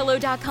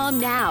MyPillow.com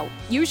now.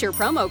 Use your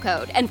promo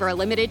code, and for a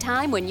limited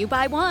time when you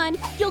buy one,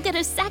 you'll get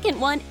a second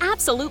one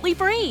absolutely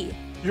free.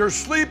 You're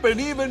sleeping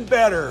even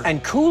better.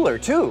 And cooler,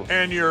 too.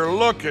 And you're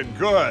looking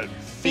good.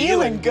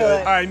 Feeling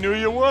good. I knew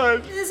you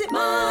would. Visit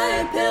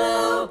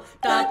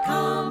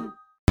MyPillow.com.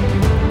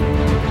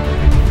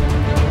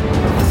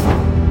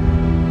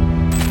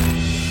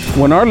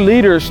 When our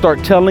leaders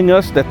start telling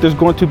us that there's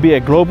going to be a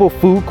global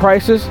food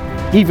crisis,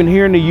 even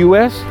here in the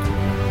U.S.,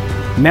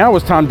 now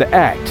it's time to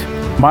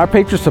act. My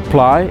Patriot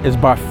Supply is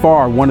by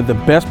far one of the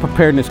best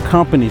preparedness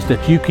companies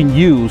that you can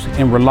use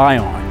and rely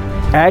on.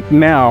 Act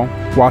now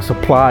while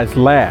supplies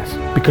last,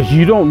 because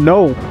you don't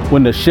know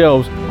when the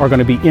shelves are going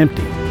to be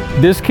empty.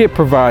 This kit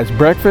provides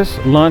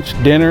breakfast, lunch,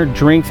 dinner,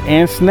 drinks,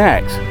 and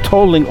snacks,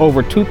 totaling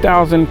over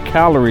 2,000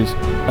 calories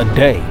a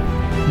day.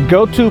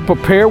 Go to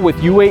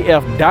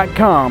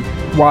preparewithuaf.com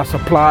while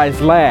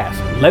supplies last.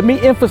 Let me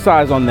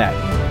emphasize on that.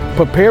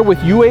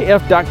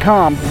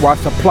 Preparewithuaf.com while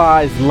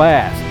supplies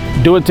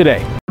last. Do it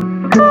today.